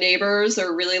my neighbors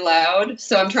are really loud,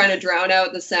 so I'm trying to drown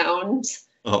out the sounds.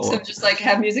 So just like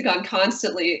have music on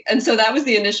constantly. And so that was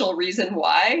the initial reason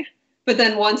why. But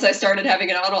then once I started having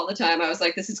it on all the time, I was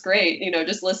like, this is great,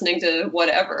 just listening to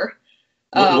whatever.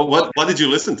 What did you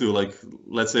listen to? Like,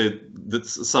 let's say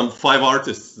that's some 5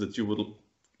 artists that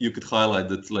you could highlight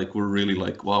that like were really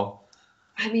like, wow.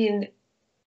 I mean,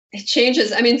 it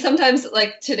changes. I mean, sometimes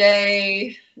like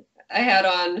today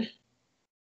I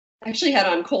actually had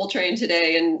on Coltrane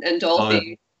today and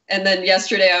Dolby. And then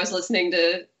yesterday I was listening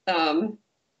to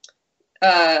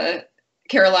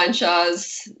Caroline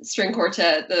Shaw's string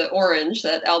quartet, the Orange,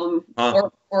 that album,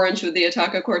 Orange with the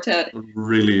Ataka Quartet.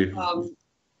 Really?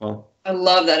 I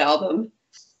love that album.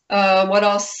 What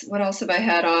else have I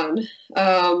had on?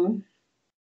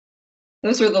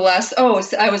 Those were the last.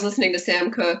 I was listening to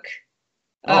Sam Cooke.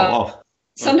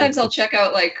 Sometimes I'll check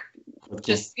out like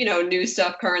just new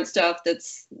stuff, current stuff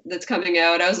that's coming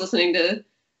out. I was listening to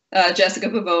Jessica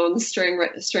Pavone's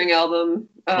string album.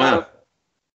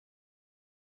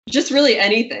 Just really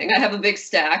anything. I have a big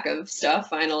stack of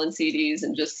stuff, vinyl and CDs,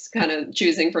 and just kind of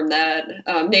choosing from that.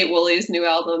 Nate Woolley's new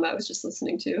album I was just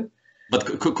listening to.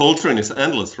 But Coltrane is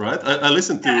endless, right? I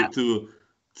listened to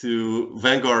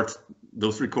Vanguard,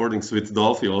 those recordings with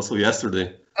Dolphy also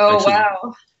yesterday. Oh, actually.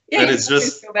 Wow. Yeah, and it's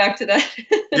just go back to that.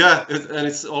 Yeah, and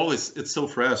it's so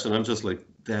fresh, and I'm just like,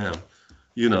 damn,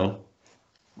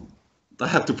 I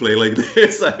have to play like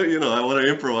this. I want to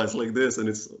improvise like this, and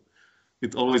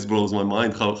it always blows my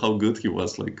mind how good he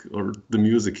was. Like, or the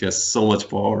music has so much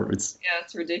power. It's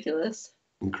ridiculous,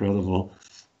 incredible.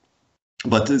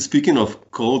 But speaking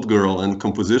of Cold Girl and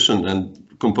composition and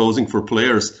composing for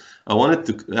players, I wanted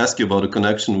to ask you about a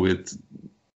connection with,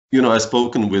 I've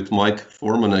spoken with Mike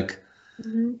Formanek,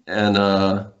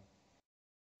 and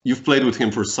you've played with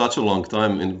him for such a long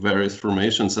time in various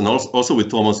formations, and also with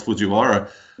Thomas Fujiwara.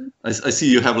 I see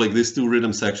you have like these two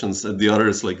rhythm sections, and the other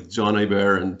is like John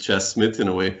Hebert and Chess Smith in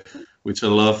a way, which I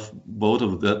love both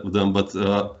of them. But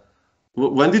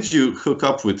when did you hook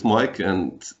up with Mike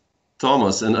and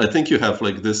Thomas? And I think you have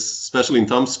like this, especially in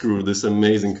Thumbscrew, this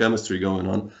amazing chemistry going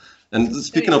on. And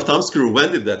speaking of Thumbscrew,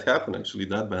 when did that happen? Actually,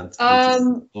 that band. I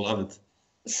love it.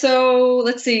 So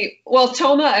let's see. Well,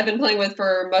 Toma, I've been playing with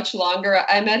for much longer.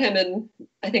 I met him in,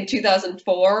 I think,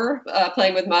 2004,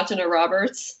 playing with Martina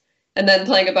Roberts, and then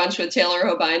playing a bunch with Taylor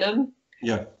Hobynum.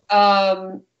 Yeah.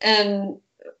 And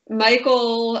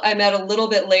Michael, I met a little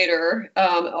bit later,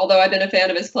 although I've been a fan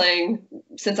of his playing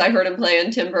since I heard him play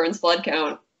in Tim Berne's Blood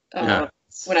Count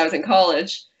when I was in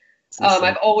college.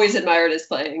 I've always admired his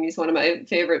playing. He's one of my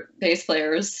favorite bass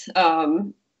players.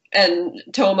 And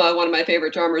Toma, one of my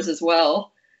favorite drummers as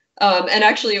well. And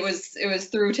actually it was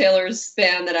through Taylor's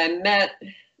band that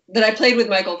I played with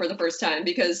Michael for the first time,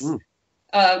 because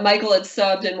Michael had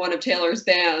subbed in one of Taylor's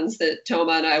bands that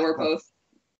Toma and I were both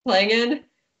playing in.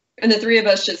 And the three of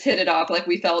us just hit it off. Like,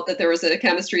 we felt that there was a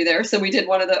chemistry there. So we did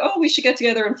one of we should get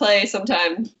together and play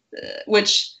sometime,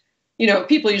 which,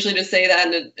 people usually just say that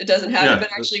and it doesn't happen,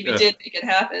 but actually we did make it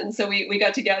happen. So we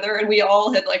got together and we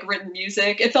all had like written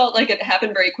music. It felt like it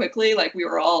happened very quickly. Like, we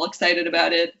were all excited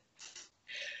about it.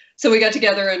 So we got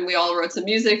together and we all wrote some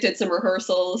music, did some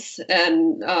rehearsals,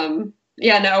 and now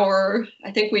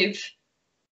I think we've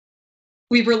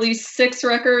released 6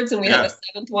 records, and we have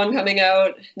a 7th one coming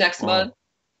out next month.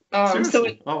 I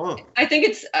think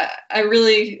it's,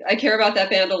 I care about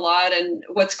that band a lot. And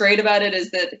what's great about it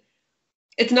is that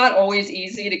it's not always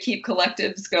easy to keep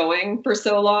collectives going for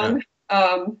so long.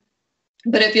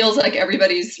 But it feels like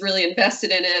everybody's really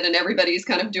invested in it, and everybody's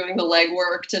kind of doing the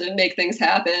legwork to make things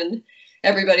happen.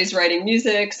 Everybody's writing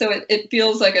music. So it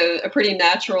feels like a pretty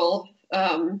natural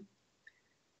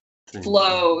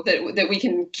flow that we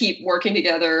can keep working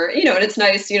together, and it's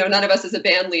nice, none of us is a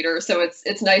band leader, so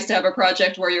it's nice to have a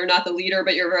project where you're not the leader,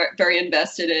 but you're very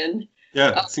invested in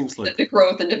it seems like the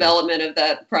growth and development of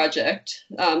that project.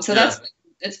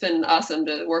 It's been awesome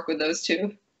to work with those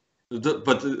two.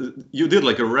 But you did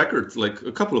like a record like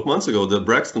a couple of months ago, the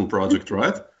Braxton project,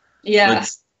 right? Yeah.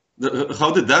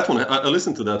 How did that one? I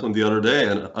listened to that one the other day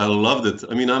and I loved it.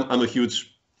 I mean, I'm a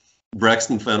huge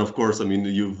Braxton fan, of course. I mean,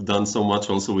 you've done so much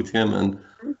also with him, and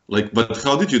but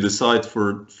how did you decide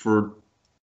for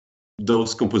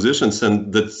those compositions?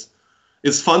 And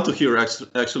it's fun to hear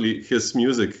actually his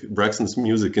music, Braxton's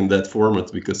music, in that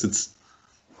format, because it's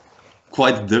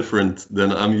quite different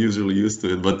than I'm usually used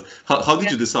to it. But how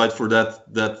did you decide for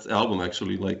that album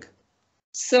actually?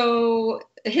 So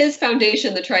his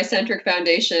foundation, the Tricentric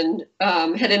Foundation,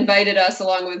 had invited us,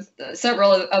 along with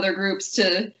several other groups,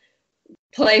 to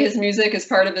play his music as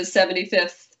part of his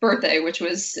 75th birthday, which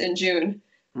was in June.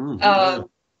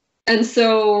 And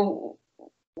so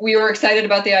we were excited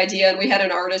about the idea, and we had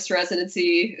an artist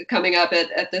residency coming up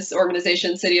at this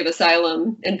organization, City of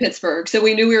Asylum, in Pittsburgh. So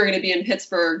we knew we were going to be in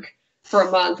Pittsburgh for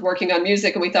a month working on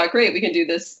music, and we thought, great, we can do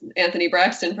this Anthony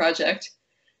Braxton project.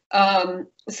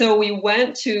 So we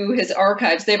went to his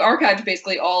archives. They've archived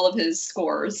basically all of his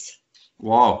scores.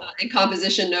 Wow. And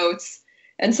composition notes.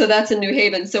 And so that's in New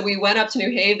Haven. So we went up to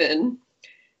New Haven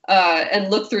and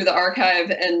looked through the archive.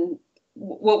 And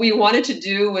what we wanted to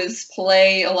do was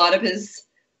play a lot of his,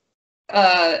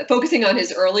 focusing on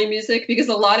his early music, because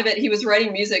a lot of it, he was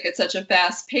writing music at such a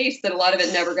fast pace that a lot of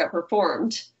it never got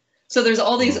performed. So there's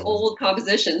all these old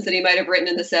compositions that he might have written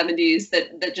in the 70s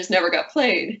that just never got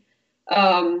played.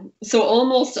 So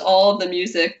almost all of the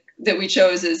music that we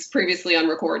chose is previously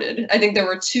unrecorded. I think there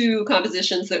were 2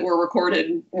 compositions that were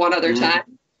recorded one other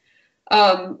time.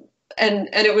 And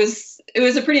it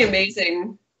was a pretty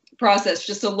amazing process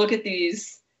just to look at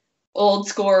these old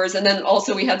scores. And then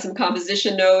also we had some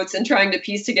composition notes, and trying to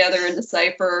piece together and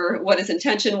decipher what his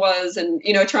intention was, and,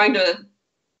 trying to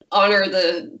honor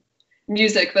the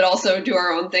music, but also do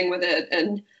our own thing with it.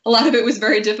 And a lot of it was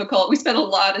very difficult. We spent a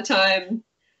lot of time.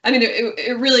 I mean,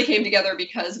 it really came together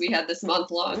because we had this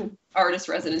month-long artist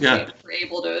residency. And we were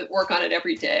able to work on it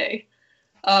every day.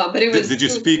 But it was. Did you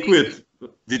speak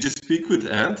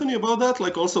with Anthony about that?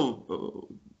 Like, also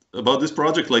about this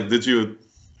project? Like, did you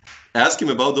ask him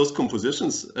about those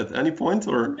compositions at any point,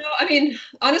 or? No, I mean,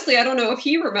 honestly, I don't know if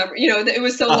he remembered. You know, it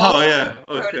was so long. Oh yeah,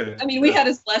 okay. I mean, we had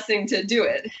his blessing to do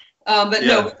it, but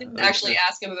no, we didn't actually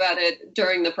ask him about it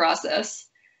during the process.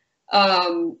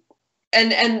 And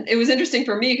it was interesting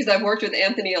for me because I've worked with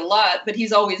Anthony a lot, but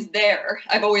he's always there.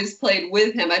 I've always played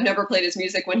with him. I've never played his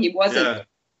music when he wasn't. Yeah.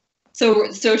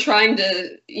 So trying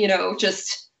to, you know,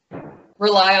 just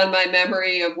rely on my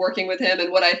memory of working with him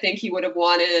and what I think he would have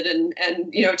wanted,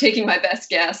 and you know, taking my best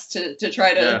guess to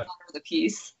try to honor the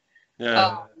piece.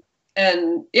 Yeah.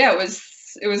 And yeah,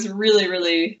 it was really,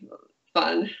 really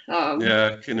fun.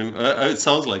 Yeah, it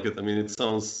sounds like it. I mean, it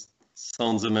sounds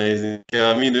amazing. Yeah,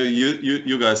 I mean,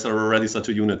 you guys are already such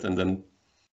a unit, and then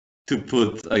to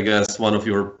put, I guess, one of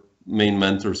your main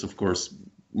mentors, of course,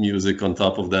 music on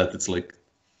top of that, it's like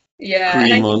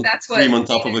cream on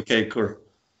top of a cake. Or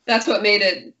that's what made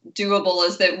it doable,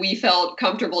 is that we felt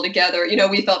comfortable together. You know,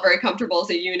 we felt very comfortable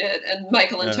as a unit, and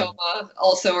Michael and Toma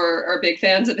also are big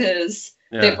fans of his.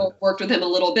 Yeah. They both worked with him a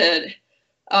little bit.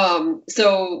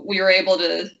 So we were able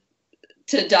to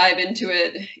dive into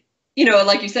it, you know,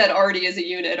 like you said, already as a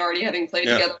unit, already having played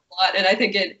together a lot. And I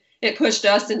think it pushed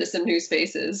us into some new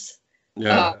spaces.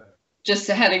 Yeah. Just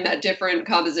having that different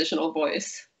compositional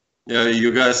voice. Yeah,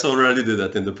 you guys already did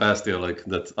that in the past, like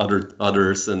that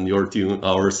others and your tune,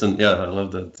 ours, and I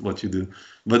love that, what you do.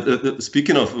 But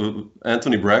speaking of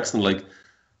Anthony Braxton, like,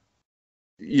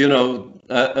 you know,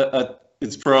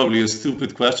 it's probably a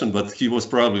stupid question, but he was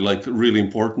probably like really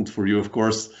important for you. Of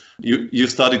course, you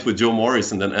studied with Joe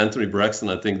Morris, and then Anthony Braxton.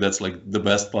 I think that's like the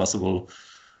best possible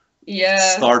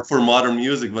start for modern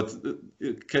music. But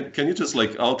can you just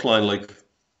like outline like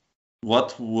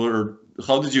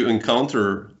how did you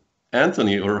encounter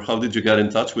Anthony, or how did you get in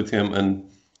touch with him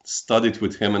and studied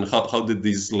with him, and how did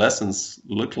these lessons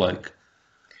look like?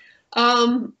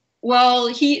 Well,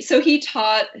 he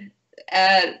taught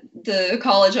at the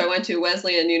college I went to,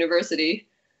 Wesleyan University.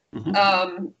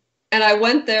 Mm-hmm. And I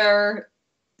went there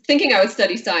thinking I would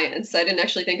study science. I didn't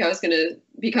actually think I was going to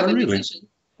become a musician.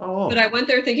 Oh. But I went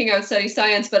there thinking I would study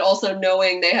science, but also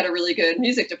knowing they had a really good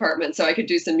music department, so I could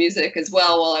do some music as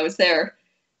well while I was there.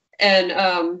 And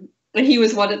he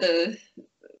was one of the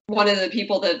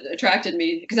people that attracted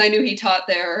me, because I knew he taught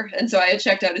there, and so I had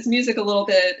checked out his music a little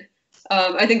bit.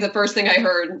 I think the first thing I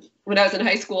heard when I was in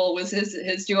high school was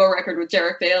his duo record with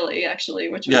Derek Bailey, actually,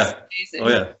 which was amazing.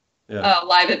 Oh yeah.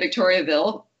 Live at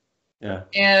Victoriaville. Yeah.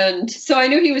 And so I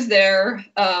knew he was there,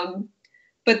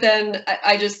 but then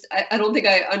I don't think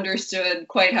I understood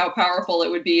quite how powerful it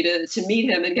would be to meet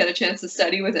him and get a chance to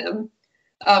study with him,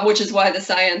 which is why the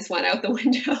science went out the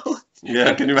window.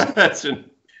 Yeah, can you imagine?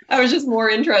 I was just more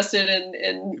interested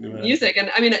in music,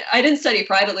 and I mean, I didn't study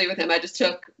privately with him. I just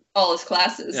took all his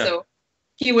classes. Yeah. So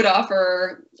he would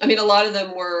offer, I mean, a lot of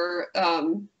them were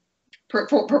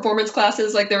performance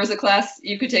classes. Like there was a class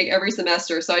you could take every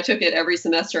semester. So I took it every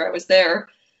semester I was there,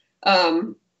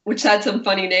 which had some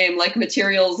funny name like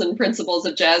Materials and Principles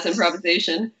of Jazz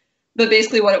Improvisation. But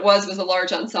basically what it was a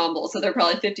large ensemble. So there are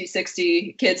probably 50,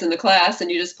 60 kids in the class, and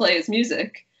you just play his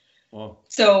music. Wow.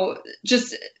 So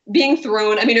just being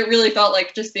thrown, I mean, it really felt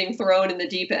like just being thrown in the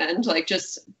deep end, like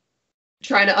just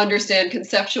trying to understand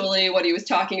conceptually what he was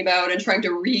talking about and trying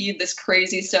to read this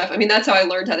crazy stuff. I mean, that's how I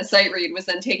learned how to sight read, was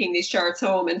then taking these charts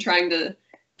home and trying to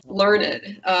learn it.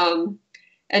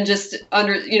 And just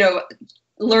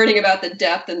learning about the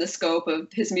depth and the scope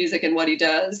of his music and what he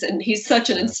does. And he's such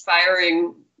an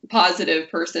inspiring, positive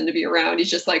person to be around. He's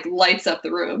just like lights up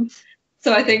the room.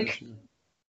 So I think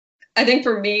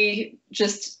for me,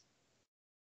 just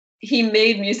he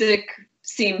made music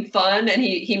seem fun, and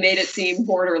he made it seem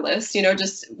borderless,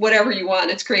 just whatever you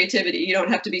want. It's creativity. You don't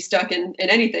have to be stuck in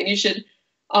anything. You should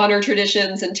honor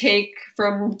traditions and take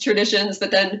from traditions,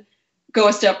 but then go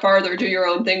a step farther, do your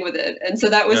own thing with it. And so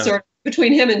that was sort of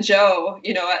between him and Joe,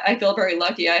 I feel very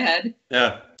lucky I had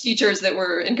teachers that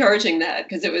were encouraging that,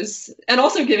 because it was, and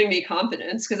also giving me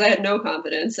confidence, because I had no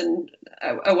confidence and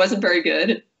I wasn't very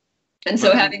good. And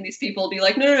so having these people be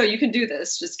like, no, you can do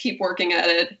this. Just keep working at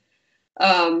it.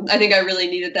 I think I really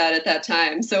needed that at that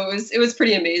time. So it was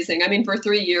pretty amazing. I mean, for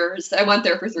 3 years, I went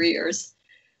there for 3 years,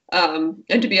 and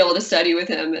to be able to study with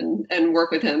him and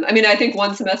work with him. I mean, I think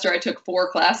one semester I took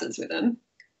 4 classes with him.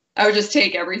 I would just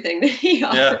take everything that he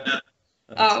offered. Yeah.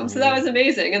 So that was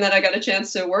amazing. And then I got a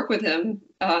chance to work with him.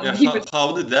 How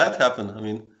did that happen?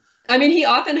 I mean, he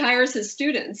often hires his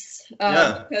students,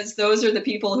 because those are the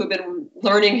people who've been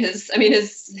learning his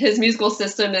musical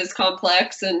system is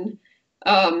complex, and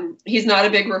he's not a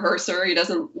big rehearser. He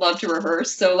doesn't love to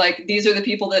rehearse. So like, these are the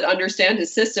people that understand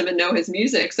his system and know his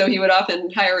music. So he would often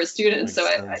hire his students. So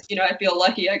I feel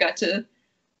lucky I got to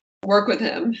work with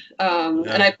him.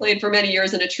 And I played for many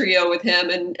years in a trio with him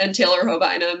and Taylor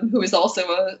Hovinum, who is also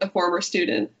a former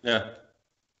student. But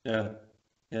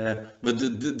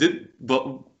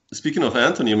speaking of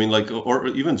Anthony, I mean, like, or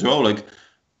even Joe, like,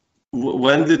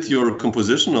 when did your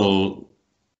compositional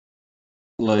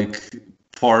like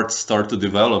part start to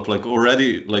develop? Like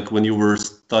already, like when you were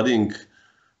studying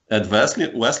at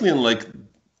Wesleyan, like,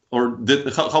 or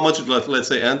how much did, like, let's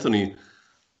say, Anthony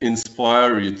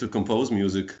inspire you to compose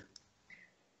music?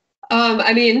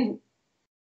 I mean,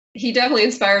 he definitely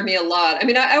inspired me a lot. I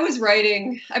mean, I was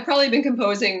writing, I've probably been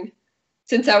composing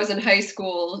since I was in high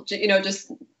school, you know,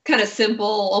 just kind of simple,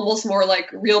 almost more like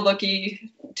real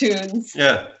booky tunes.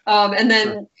 And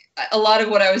then a lot of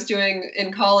what I was doing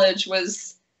in college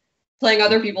was playing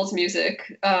other people's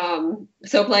music.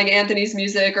 So playing Anthony's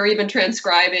music or even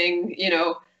transcribing, you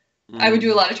know, I would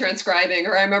do a lot of transcribing.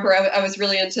 Or I remember I was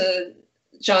really into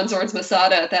John Zorn's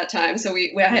Masada at that time. So I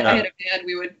had a band,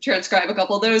 we would transcribe a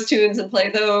couple of those tunes and play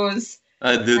those.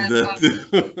 I did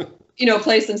that. You know,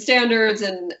 play some standards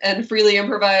and freely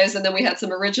improvise. And then we had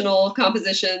some original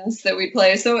compositions that we'd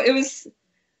play. So it was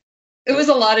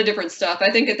a lot of different stuff.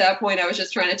 I think at that point I was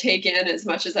just trying to take in as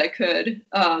much as I could.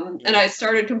 And I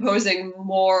started composing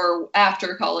more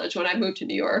after college when I moved to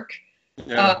New York.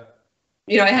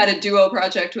 You know, I had a duo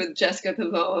project with Jessica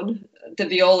Pavone, the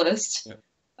violist,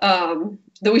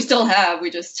 that we still have. We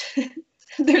just,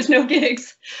 there's no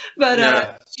gigs. But,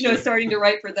 you know, starting to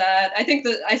write for that. I think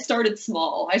that I started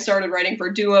small. I started writing for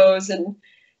duos and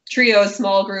trios,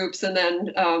 small groups, and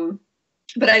then,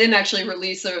 but I didn't actually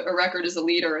release a record as a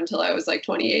leader until I was like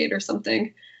 28 or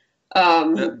something.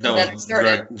 That was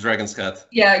Dragon's Cat.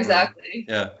 Yeah, exactly.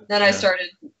 Then I Yeah. started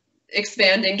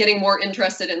expanding, getting more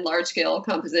interested in large scale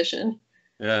composition.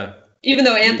 Yeah. Even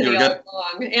though Anthony all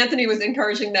along, Anthony was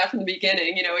encouraging that from the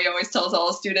beginning. You know, he always tells all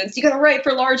his students, you got to write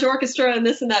for large orchestra and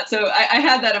this and that. So I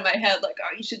had that in my head, like,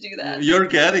 oh, you should do that. You're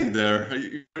getting there.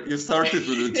 You started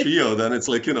with a trio, then it's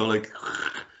like, you know, like,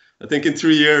 I think in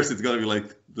 3 years it's going to be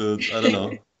like the, I don't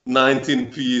know,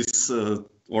 19-piece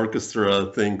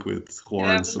orchestra thing with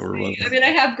horns or what. I mean, I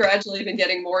have gradually been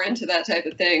getting more into that type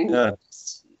of thing. Yeah.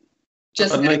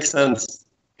 Just that makes sense.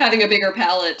 Having a bigger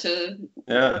palette to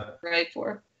write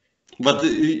for. But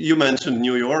you mentioned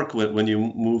New York when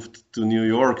you moved to New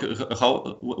York.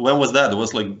 When was that? It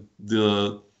was like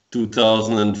the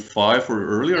 2005 or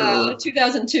earlier?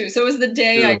 2002. So it was the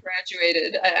day I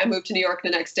graduated. I moved to New York the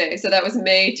next day. So that was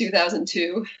May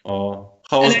 2002. Oh,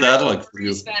 how was that like for you?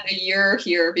 I spent a year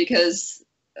here because,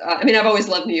 I mean, I've always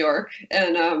loved New York.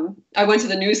 And I went to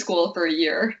the New School for a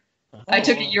year. I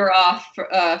took a year off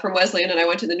from Wesleyan and I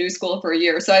went to the New School for a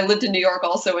year. So I lived in New York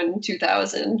also in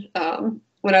 2000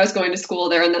 when I was going to school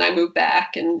there. And then I moved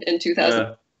back in 2000.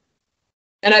 Yeah.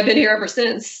 And I've been here ever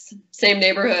since. Same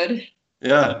neighborhood.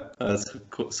 Yeah, that's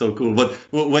so cool. But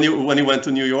when you went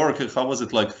to New York, how was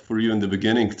it like for you in the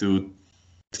beginning to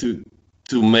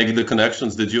make the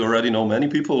connections? Did you already know many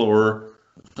people or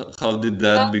how did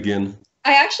that begin?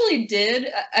 I actually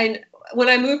did. When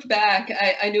I moved back,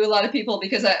 I knew a lot of people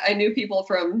because I knew people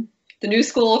from the New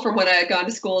School from when I had gone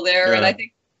to school there. Yeah. And I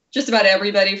think just about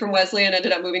everybody from Wesleyan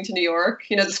ended up moving to New York.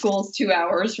 You know, the school's 2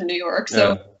 hours from New York.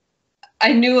 So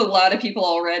I knew a lot of people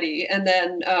already. And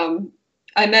then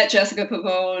I met Jessica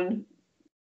Pavone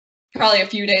probably a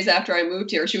few days after I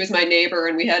moved here. She was my neighbor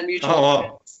and we had mutual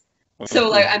friends. So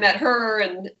like I met her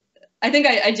and I think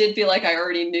I did feel like I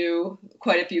already knew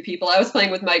quite a few people. I was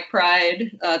playing with Mike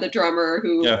Pride, the drummer,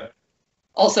 who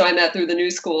also I met through the New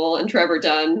School, and Trevor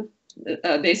Dunn,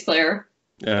 bass player.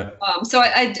 Yeah. So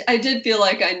I did feel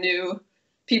like I knew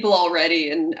people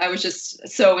already, and I was just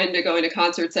so into going to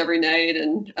concerts every night,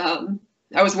 and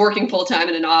I was working full time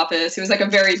in an office. It was like a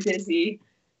very busy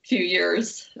few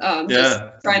years, just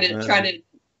trying to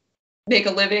make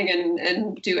a living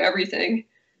and do everything.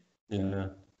 Yeah,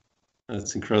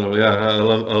 that's incredible. Yeah, I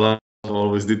love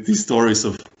always these stories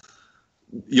of,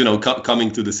 you know,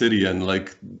 coming to the city and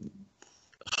like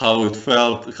how it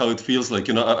felt, how it feels like.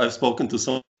 You know, I've spoken to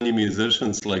so many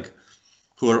musicians like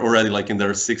who are already like in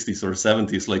their 60s or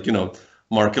 70s, like, you know,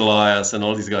 Mark Elias and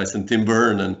all these guys and Tim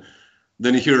Berne, and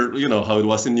then you hear, you know, how it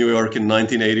was in New York in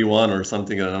 1981 or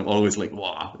something, and I'm always like,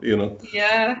 wow, you know.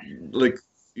 Yeah. Like,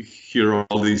 you hear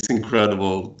all these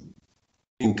incredible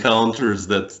encounters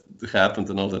that happened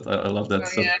and all that. I love that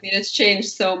stuff. Yeah, I mean, it's changed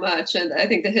so much, and I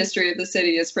think the history of the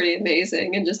city is pretty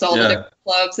amazing, and just all the different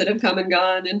clubs that have come and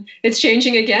gone, and it's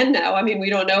changing again now. I mean, we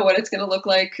don't know what it's going to look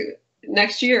like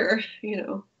next year, you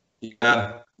know.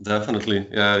 Yeah, definitely.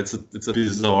 Yeah, it's a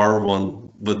bizarre one,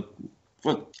 but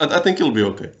Well, I think you'll be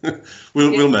okay.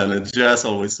 We'll manage. Jazz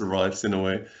always survives in a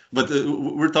way. But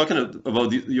we're talking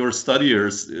about your study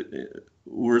years.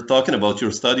 We're talking about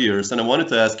your study years, and I wanted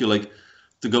to ask you, like,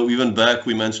 to go even back.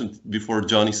 We mentioned before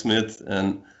Johnny Smith,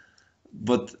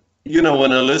 but you know,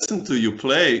 when I listen to you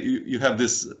play, you have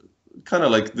this kind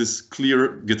of like this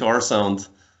clear guitar sound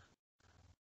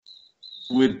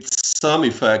with some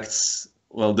effects.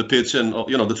 Well, the pitch and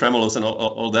you know the tremolos and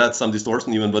all that, some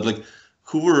distortion even, but like.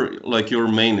 Who were like your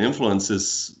main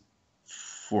influences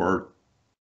for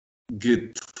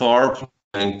guitar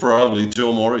playing? Probably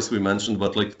Joe Morris we mentioned,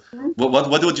 but like,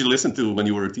 what did you listen to when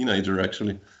you were a teenager?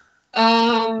 Actually,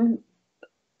 well,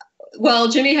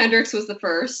 Jimi Hendrix was the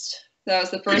first. That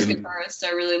was the first guitarist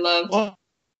I really loved. Well,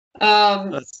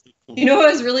 you know who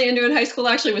I was really into in high school?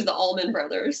 Actually, was the Allman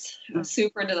Brothers. I was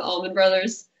super into the Allman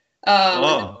Brothers.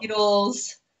 The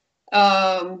Beatles,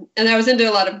 and I was into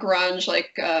a lot of grunge,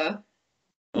 like.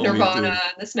 Nirvana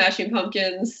and the Smashing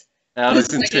Pumpkins.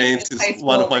 Alice in Chains is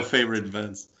one of my favorite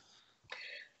bands.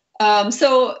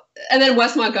 So, and then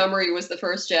Wes Montgomery was the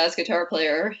first jazz guitar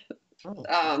player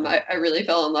I really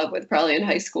fell in love with probably in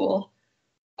high school.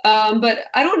 But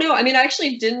I don't know. I mean, I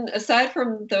actually didn't, aside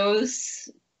from those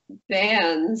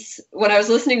bands, when I was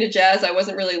listening to jazz, I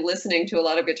wasn't really listening to a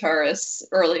lot of guitarists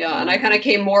early on. I kind of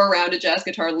came more around to jazz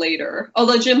guitar later.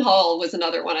 Although Jim Hall was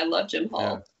another one. I love Jim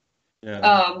Hall.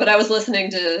 Yeah. But I was listening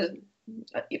to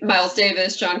Miles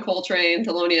Davis, John Coltrane,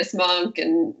 Thelonious Monk,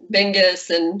 and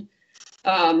Mingus, and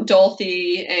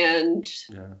Dolphy, and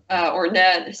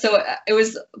Ornette. So it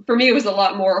was, for me, it was a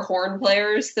lot more horn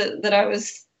players that I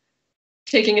was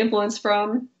taking influence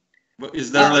from. But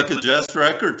is there like a jazz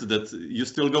record that you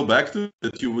still go back to,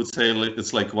 that you would say like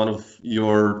it's like one of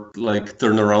your like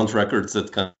turnaround records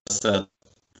that kind of set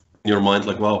in your mind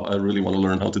like, wow, I really want to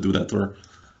learn how to do that? Or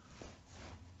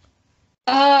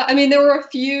I mean, there were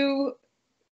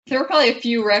probably a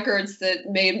few records that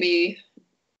made me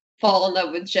fall in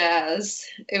love with jazz.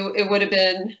 It would have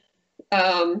been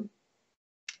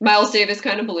Miles Davis,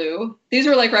 Kind of Blue. These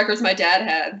were like records my dad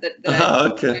had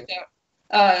that okay.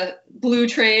 Blue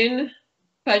Train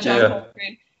by John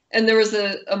Coltrane. And there was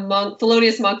a monk,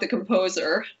 Thelonious Monk, the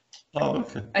composer. Oh,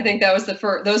 okay. I think that was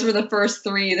those were the first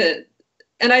three that,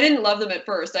 and I didn't love them at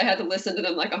first. I had to listen to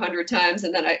them like 100 times,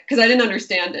 and then because I didn't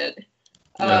understand it.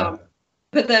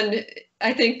 But then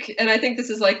I think this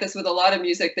is like this with a lot of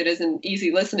music that isn't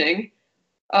easy listening.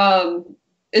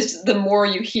 It's the more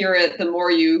you hear it, the more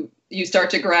you start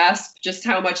to grasp just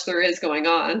how much there is going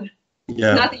on.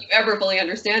 Yeah. Not that you ever fully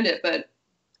understand it, but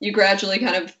you gradually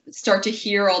kind of start to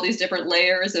hear all these different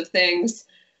layers of things.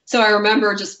 So I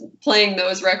remember just playing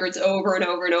those records over and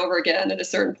over and over again at a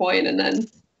certain point, and then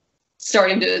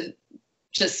starting to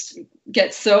just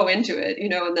get so into it, you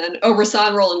know, and then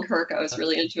Rahsaan Roland Kirk I was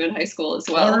really into in high school as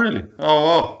well. Oh, really? Oh,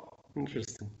 wow.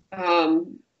 Interesting.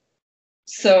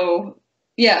 So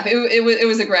yeah, it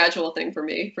was a gradual thing for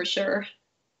me, for sure.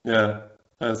 Yeah,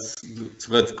 that's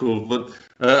cool. But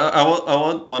I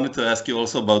wanted to ask you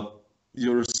also about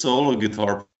your solo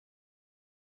guitar.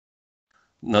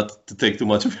 Not to take too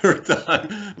much of your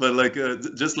time, but like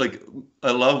just like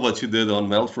I love what you did on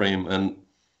Melframe, and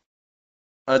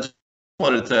I just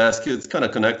wanted to ask you, it's kind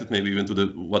of connected maybe even to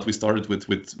what we started with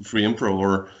free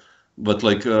improv, but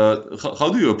like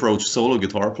how do you approach solo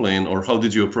guitar playing, or how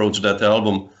did you approach that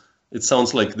album? It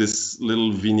sounds like this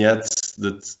little vignettes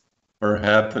that are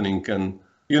happening, and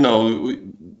you know,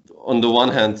 on the one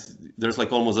hand there's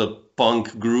like almost a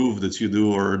punk groove that you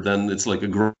do, or then it's like a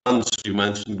grunge. You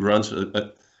mentioned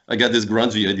grunge. I get this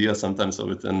grungy idea sometimes of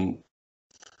it, and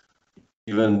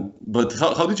but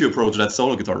how did you approach that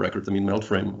solo guitar record? I mean,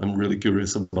 Melframe. I'm really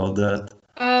curious about that.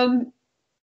 I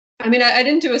mean, I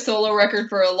didn't do a solo record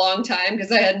for a long time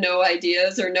because I had no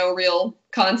ideas or no real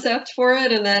concept for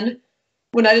it. And then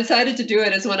when I decided to do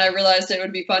it is when I realized it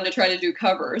would be fun to try to do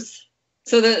covers.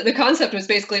 So the concept was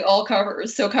basically all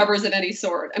covers, so covers of any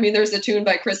sort. I mean, there's a tune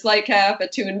by Chris Lightcap, a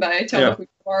tune by Tony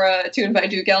Fujiwara, a tune by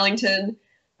Duke Ellington,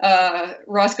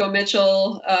 Roscoe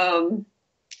Mitchell,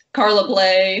 Carla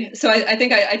Bley. So I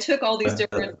think I took all these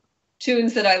different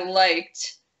tunes that I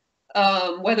liked,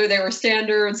 whether they were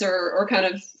standards or kind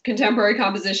of contemporary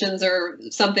compositions or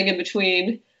something in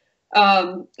between,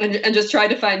 and just tried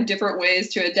to find different ways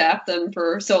to adapt them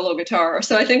for solo guitar.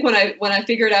 So I think when I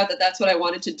figured out that that's what I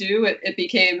wanted to do, it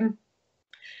became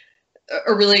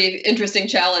a really interesting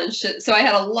challenge. So I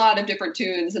had a lot of different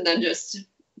tunes, and then just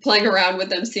playing around with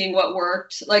them, seeing what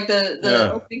worked. Like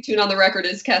the opening tune on the record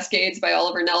is Cascades by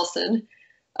Oliver Nelson.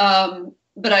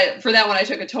 But for that one, I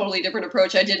took a totally different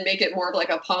approach. I did make it more of like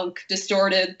a punk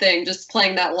distorted thing, just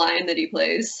playing that line that he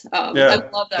plays. I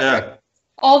love that record.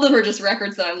 all of them are just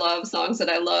records that I love, songs that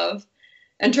I love,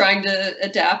 and trying to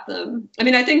adapt them. I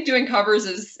mean, I think doing covers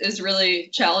is really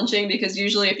challenging because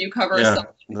usually if you cover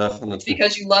something, definitely. it's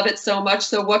because you love it so much.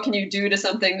 So what can you do to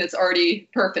something that's already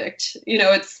perfect? You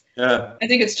know, I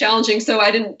think it's challenging. So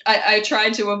I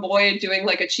tried to avoid doing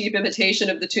like a cheap imitation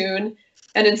of the tune,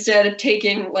 and instead of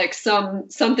taking like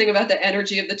something about the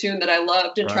energy of the tune that I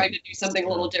loved and trying to do something a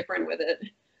little different with it.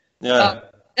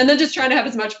 And then just trying to have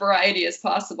as much variety as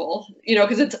possible, you know,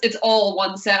 because it's all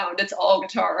one sound, it's all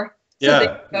guitar. So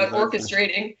thinking about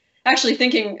orchestrating, actually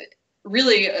thinking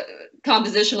really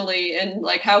compositionally and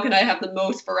like how can I have the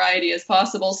most variety as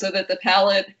possible so that the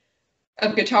palette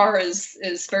of guitar is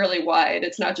fairly wide.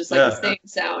 It's not just like the same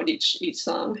sound each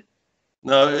song.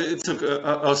 No, it took.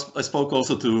 I spoke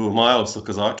also to Miles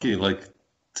Okazaki like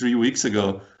 3 weeks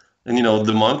ago, and you know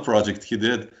the Monk project he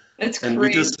did. It's crazy. And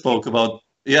we just spoke about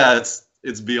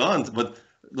it's beyond, but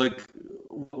like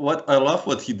what I love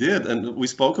what he did, and we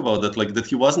spoke about that, like that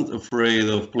he wasn't afraid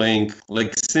of playing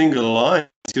like single lines,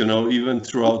 you know, even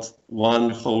throughout one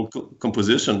whole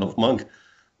composition of Monk,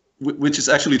 which is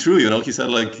actually true, you know. He said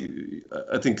like,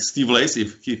 I think Steve Lacy,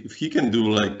 if he can do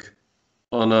like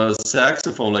on a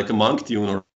saxophone like a Monk tune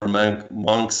or a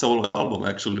Monk solo album,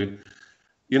 actually,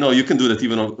 you know, you can do that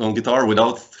even on guitar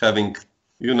without having,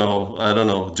 you know, I don't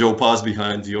know, Joe Paz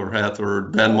behind your head or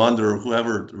Ben Munder or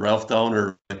whoever, Ralph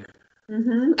Towner. Like,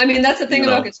 I mean, that's the thing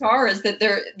about guitar is that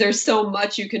there's so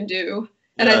much you can do.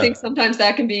 And I think sometimes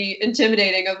that can be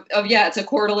intimidating of it's a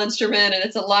chordal instrument and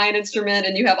it's a line instrument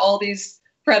and you have all these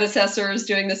predecessors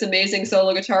doing this amazing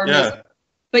solo guitar music.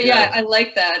 But I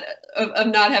like that of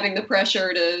not having the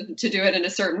pressure to do it in a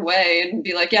certain way and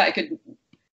be like,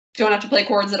 don't have to play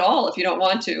chords at all if you don't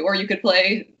want to, or you could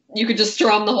just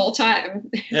strum the whole time.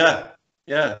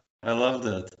 I love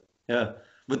that. Yeah.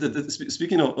 But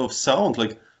speaking of sound,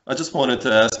 like, I just wanted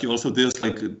to ask you also this,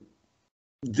 like,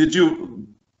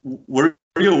 were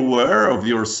you aware of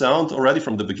your sound already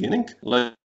from the beginning?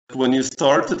 Like when you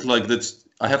started, like that,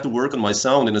 I have to work on my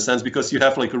sound in a sense, because you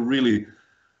have like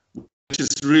which is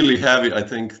really heavy, I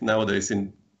think nowadays,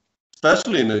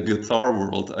 especially in the guitar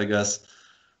world, I guess.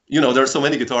 You know, there are so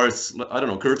many guitarists, I don't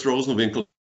know, Kurt Rosenwinkel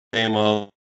came out,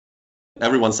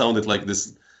 everyone sounded like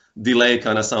this delay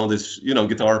kind of soundish, you know,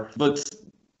 guitar, but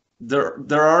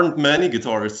there aren't many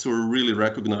guitarists who are really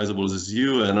recognizable as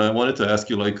you. And I wanted to ask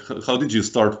you, like, how did you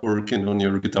start working on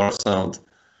your guitar sound?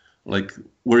 Like,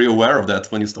 were you aware of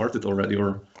that when you started already,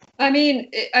 or? I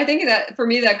mean, I think that for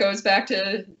me that goes back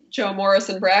to Joe Morris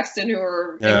and Braxton, who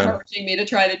are encouraging me to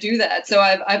try to do that. So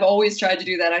I've always tried to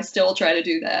do that. I still try to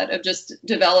do that, of just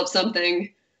develop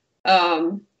something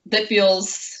that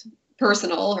feels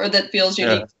personal or that feels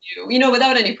unique to you, you know,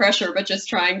 without any pressure, but just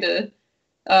trying to,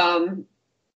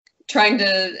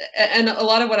 and a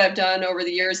lot of what I've done over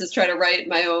the years is try to write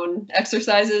my own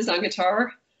exercises on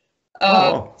guitar.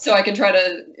 So I can try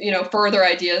to, you know, further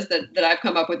ideas that I've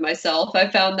come up with myself. I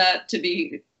found that to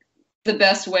be the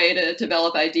best way to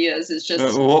develop ideas is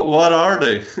just... what are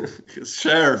they?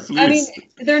 Share, please. I mean,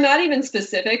 they're not even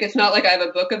specific. It's not like I have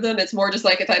a book of them. It's more just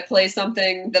like if I play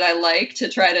something that I like, to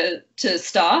try to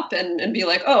stop and be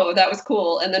like, oh, that was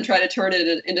cool, and then try to turn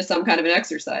it into some kind of an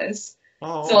exercise.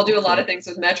 So I'll do a lot of things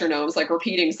with metronomes, like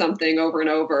repeating something over and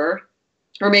over.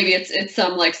 Or maybe it's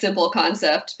some like simple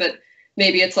concept, but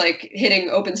maybe it's like hitting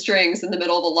open strings in the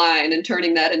middle of a line and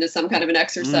turning that into some kind of an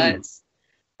exercise.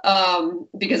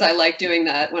 Because I like doing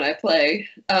that when I play.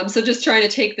 So just trying to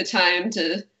take the time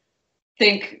to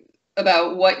think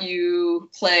about what you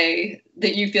play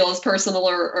that you feel is personal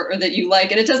or that you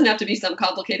like. And it doesn't have to be some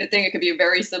complicated thing. It could be a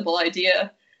very simple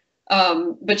idea.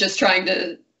 But just trying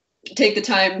to take the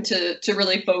time to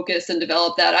really focus and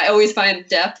develop that. I always find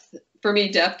depth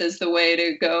is the way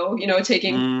to go, you know,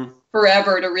 taking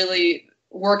forever to really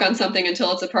work on something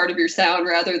until it's a part of your sound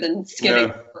rather than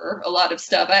skimming over a lot of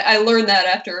stuff. I learned that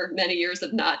after many years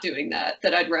of not doing that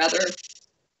I'd rather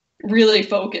really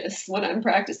focus when I'm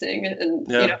practicing. And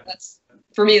you know,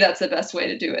 for me, that's the best way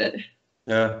to do it.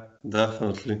 Yeah,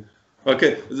 definitely.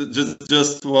 Okay,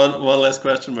 just one last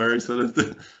question, Mary. So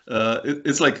that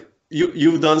it's like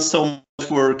you've done so much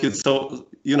work. It's so,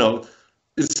 you know,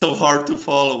 it's so hard to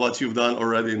follow what you've done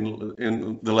already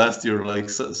in the last year. Like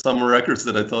some records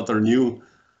that I thought are new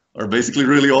are basically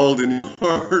really old in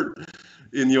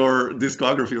your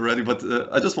discography already. But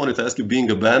I just wanted to ask you,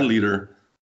 being a band leader,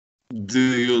 do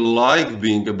you like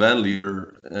being a band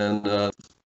leader, and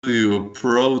do you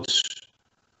approach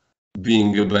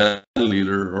being a band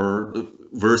leader or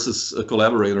versus a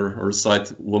collaborator or a side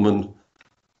woman?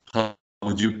 How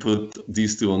would you put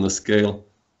these two on the scale?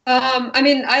 I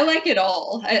mean, I like it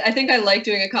all. I think I like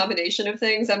doing a combination of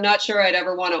things. I'm not sure I'd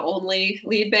ever want to only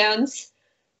lead bands.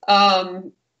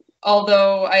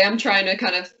 Although I am trying to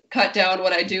kind of cut down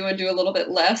what I do and do a little bit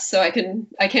less, so I can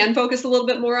focus a little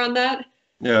bit more on that.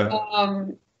 Yeah.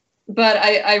 But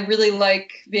I really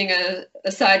like being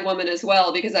a side woman as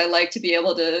well, because I like to be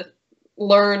able to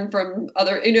learn from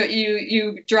other,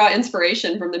 you draw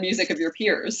inspiration from the music of your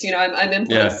peers. I'm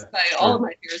influenced by all of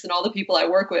my peers and all the people I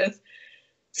work with.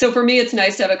 So for me, it's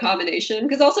nice to have a combination,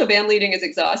 because also band leading is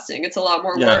exhausting. It's a lot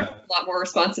more work, a lot more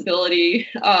responsibility.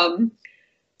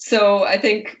 So I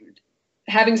think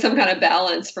having some kind of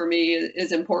balance for me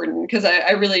is important, because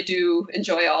I really do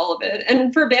enjoy all of it.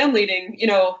 And for band leading,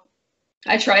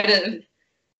 I try to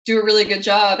do a really good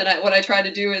job. And what I try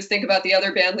to do is think about the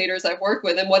other band leaders I've worked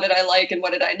with, and what did I like and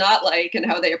what did I not like, and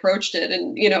how they approached it.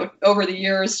 And, over the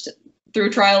years,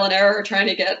 through trial and error, trying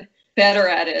to get better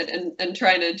at it, and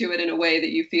trying to do it in a way that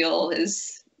you feel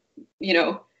is,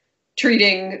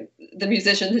 treating the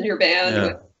musicians in your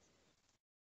band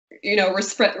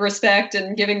with, respect,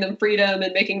 and giving them freedom,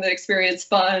 and making the experience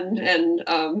fun, and,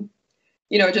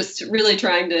 just really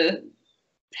trying to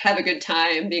have a good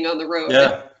time being on the road.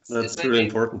 Yeah, that's really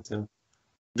important too.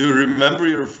 Do you remember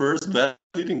your first band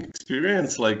leading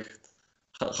experience? Like,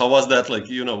 how was that? Like,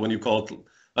 when you called,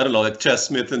 I don't know, like Chess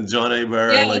Smith and John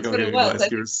Hebert, and like, okay,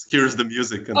 guys, here's the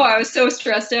music. And... Oh, I was so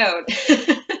stressed out.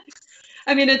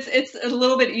 I mean, it's a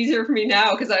little bit easier for me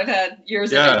now, because I've had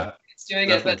years of experience doing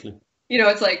definitely. It,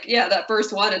 but it's like, that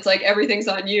first one, it's like everything's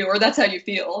on you, or that's how you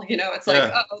feel. It's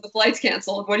like, oh, the flight's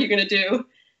canceled. What are you going to do?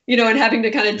 And having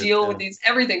to kind of deal with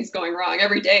everything's going wrong.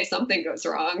 Every day something goes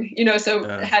wrong, so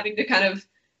having to kind of,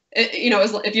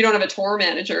 if you don't have a tour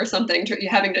manager or something,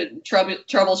 having to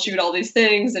troubleshoot all these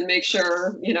things and make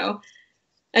sure,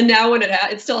 and now when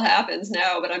it still happens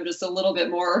now, but I'm just a little bit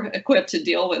more equipped to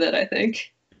deal with it, I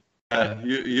think.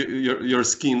 Your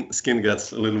skin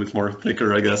gets a little bit more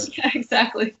thicker, I guess. Yeah,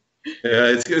 exactly.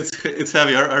 Yeah, it's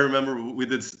heavy. I remember we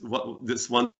did this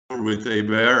one tour with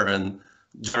Hebert and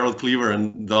Gerald Cleaver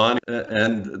and Don,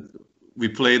 and we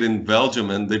played in Belgium,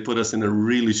 and they put us in a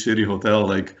really shitty hotel,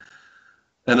 like,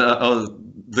 and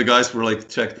the guys were like,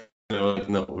 checked, like,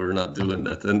 no, we're not doing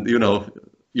that. And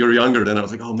you're younger, then I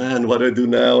was like, oh man, what do I do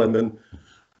now? And then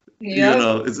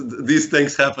these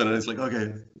things happen, and it's like,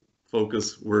 okay,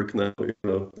 focus, work now.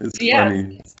 It's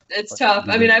funny. It's tough.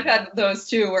 I mean, I've had those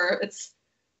too, where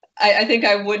I think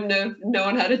I wouldn't have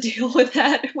known how to deal with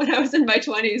that when I was in my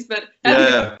 20s, but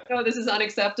this is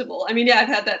unacceptable. I mean, I've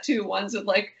had that too, ones with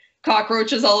like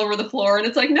cockroaches all over the floor, and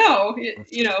it's like, no,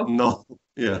 No,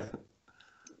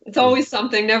 it's always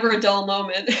something, never a dull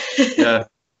moment. Yeah,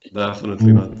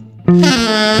 definitely not.